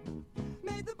hat.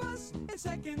 Made the bus in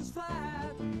seconds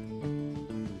flat.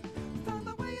 Found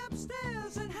my way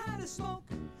upstairs and had a smoke.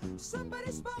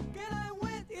 Somebody spoke and I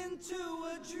went into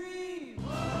a dream.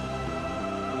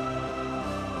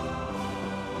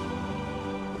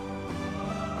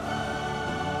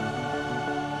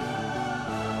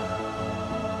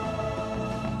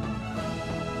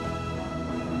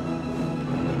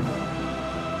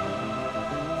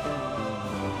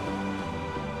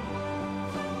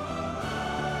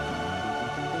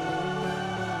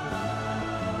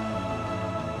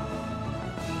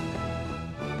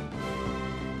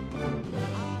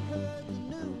 I heard the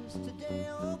news today,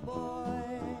 oh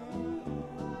boy.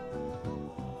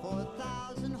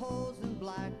 4,000 holes in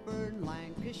Blackburn,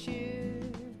 Lancashire.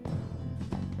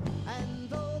 And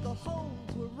though the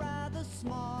holes were rather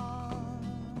small,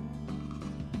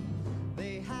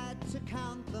 they had to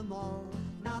count them all.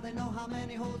 Now they know how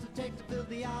many holes it takes to fill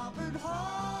the Albert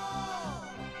Hall.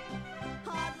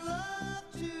 I'd love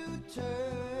to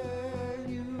turn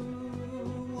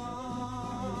you on.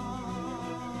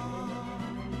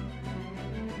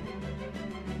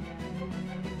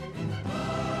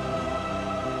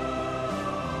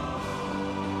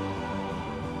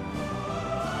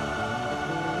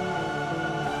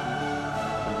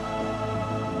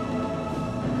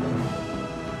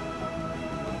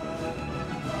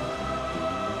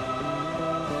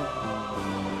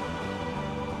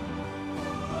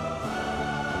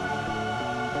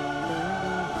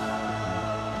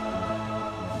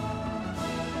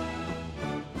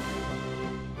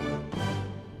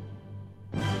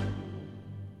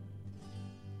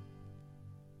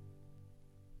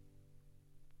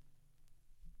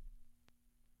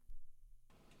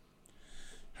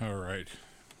 All right.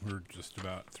 We're just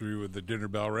about through with the Dinner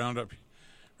Bell Roundup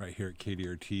right here at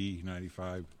KDRT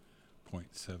 95.7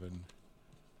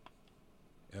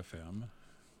 FM.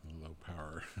 Low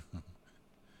power. I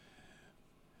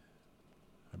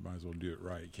might as well do it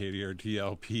right. KDRT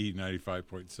LP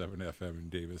 95.7 FM in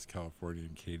Davis, California,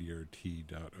 and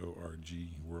KDRT.org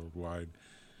worldwide.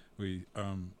 We,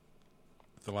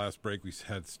 at the last break, we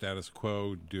had Status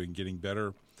Quo doing Getting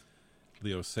Better.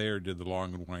 Leo Sayer did The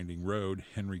Long and Winding Road.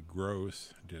 Henry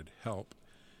Gross did Help.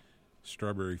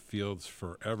 Strawberry Fields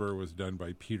Forever was done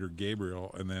by Peter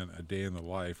Gabriel. And then A Day in the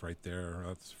Life right there.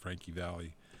 That's Frankie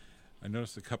Valli. I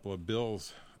noticed a couple of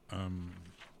bills,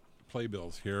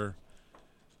 playbills here.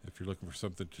 If you're looking for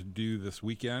something to do this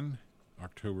weekend,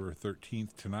 October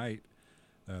 13th tonight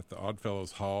at the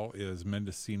Oddfellows Hall is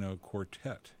Mendocino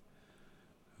Quartet.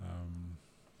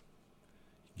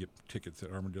 You get tickets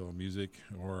at Armadillo Music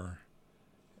or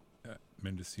at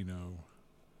Mendocino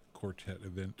Quartet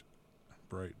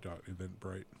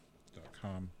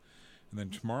Eventbrite.com. And then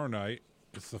tomorrow night,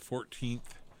 it's the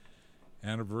 14th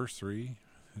anniversary.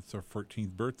 It's our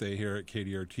 14th birthday here at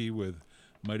KDRT with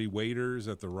Muddy Waders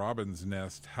at the Robin's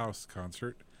Nest House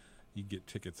Concert. You get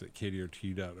tickets at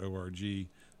kdrt.org.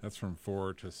 That's from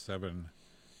 4 to 7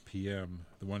 p.m.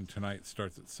 The one tonight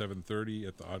starts at 7:30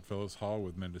 at the Oddfellows Hall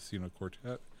with Mendocino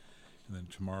Quartet. And then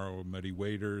tomorrow, Muddy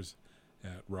Waders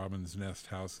at Robin's Nest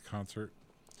House Concert.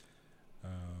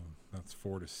 That's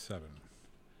 4 to 7.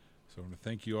 So I want to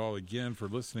thank you all again for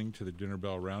listening to the Dinner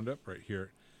Bell Roundup right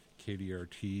here at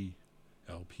KDRT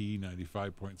LP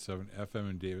 95.7 FM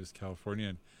in Davis, California,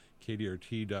 and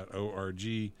KDRT.org.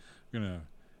 We're going to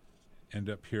end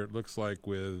up here, it looks like,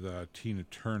 with Tina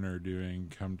Turner doing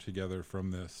Come Together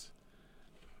from This.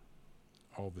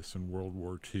 All this in World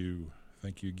War II.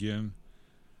 Thank you again.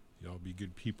 Y'all be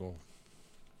good people.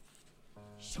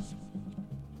 Here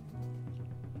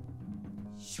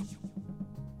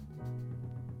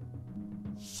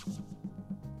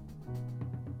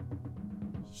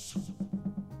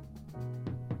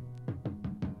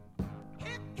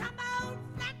come old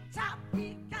Flat Top.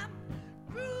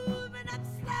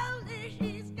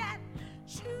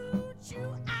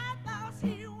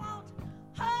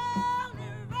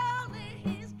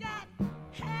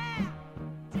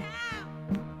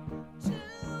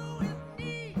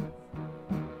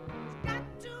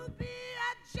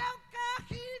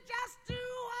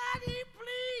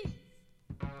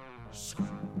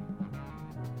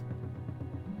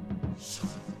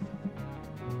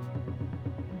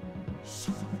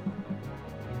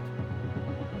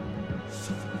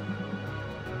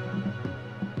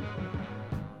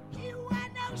 You wear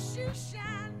no shoe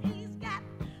shine. He's got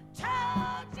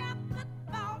toe jump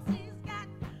footballs. He's got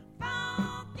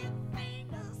funky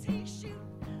fingers. He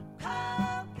shoots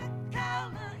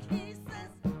Coca-Cola. He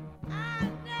says, I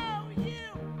know you.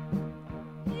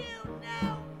 You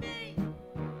know me.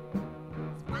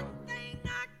 It's one thing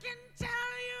I can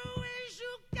tell you is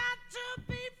you got to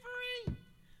be free.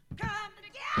 Come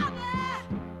together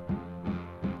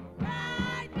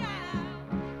right now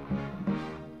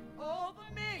over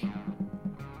me.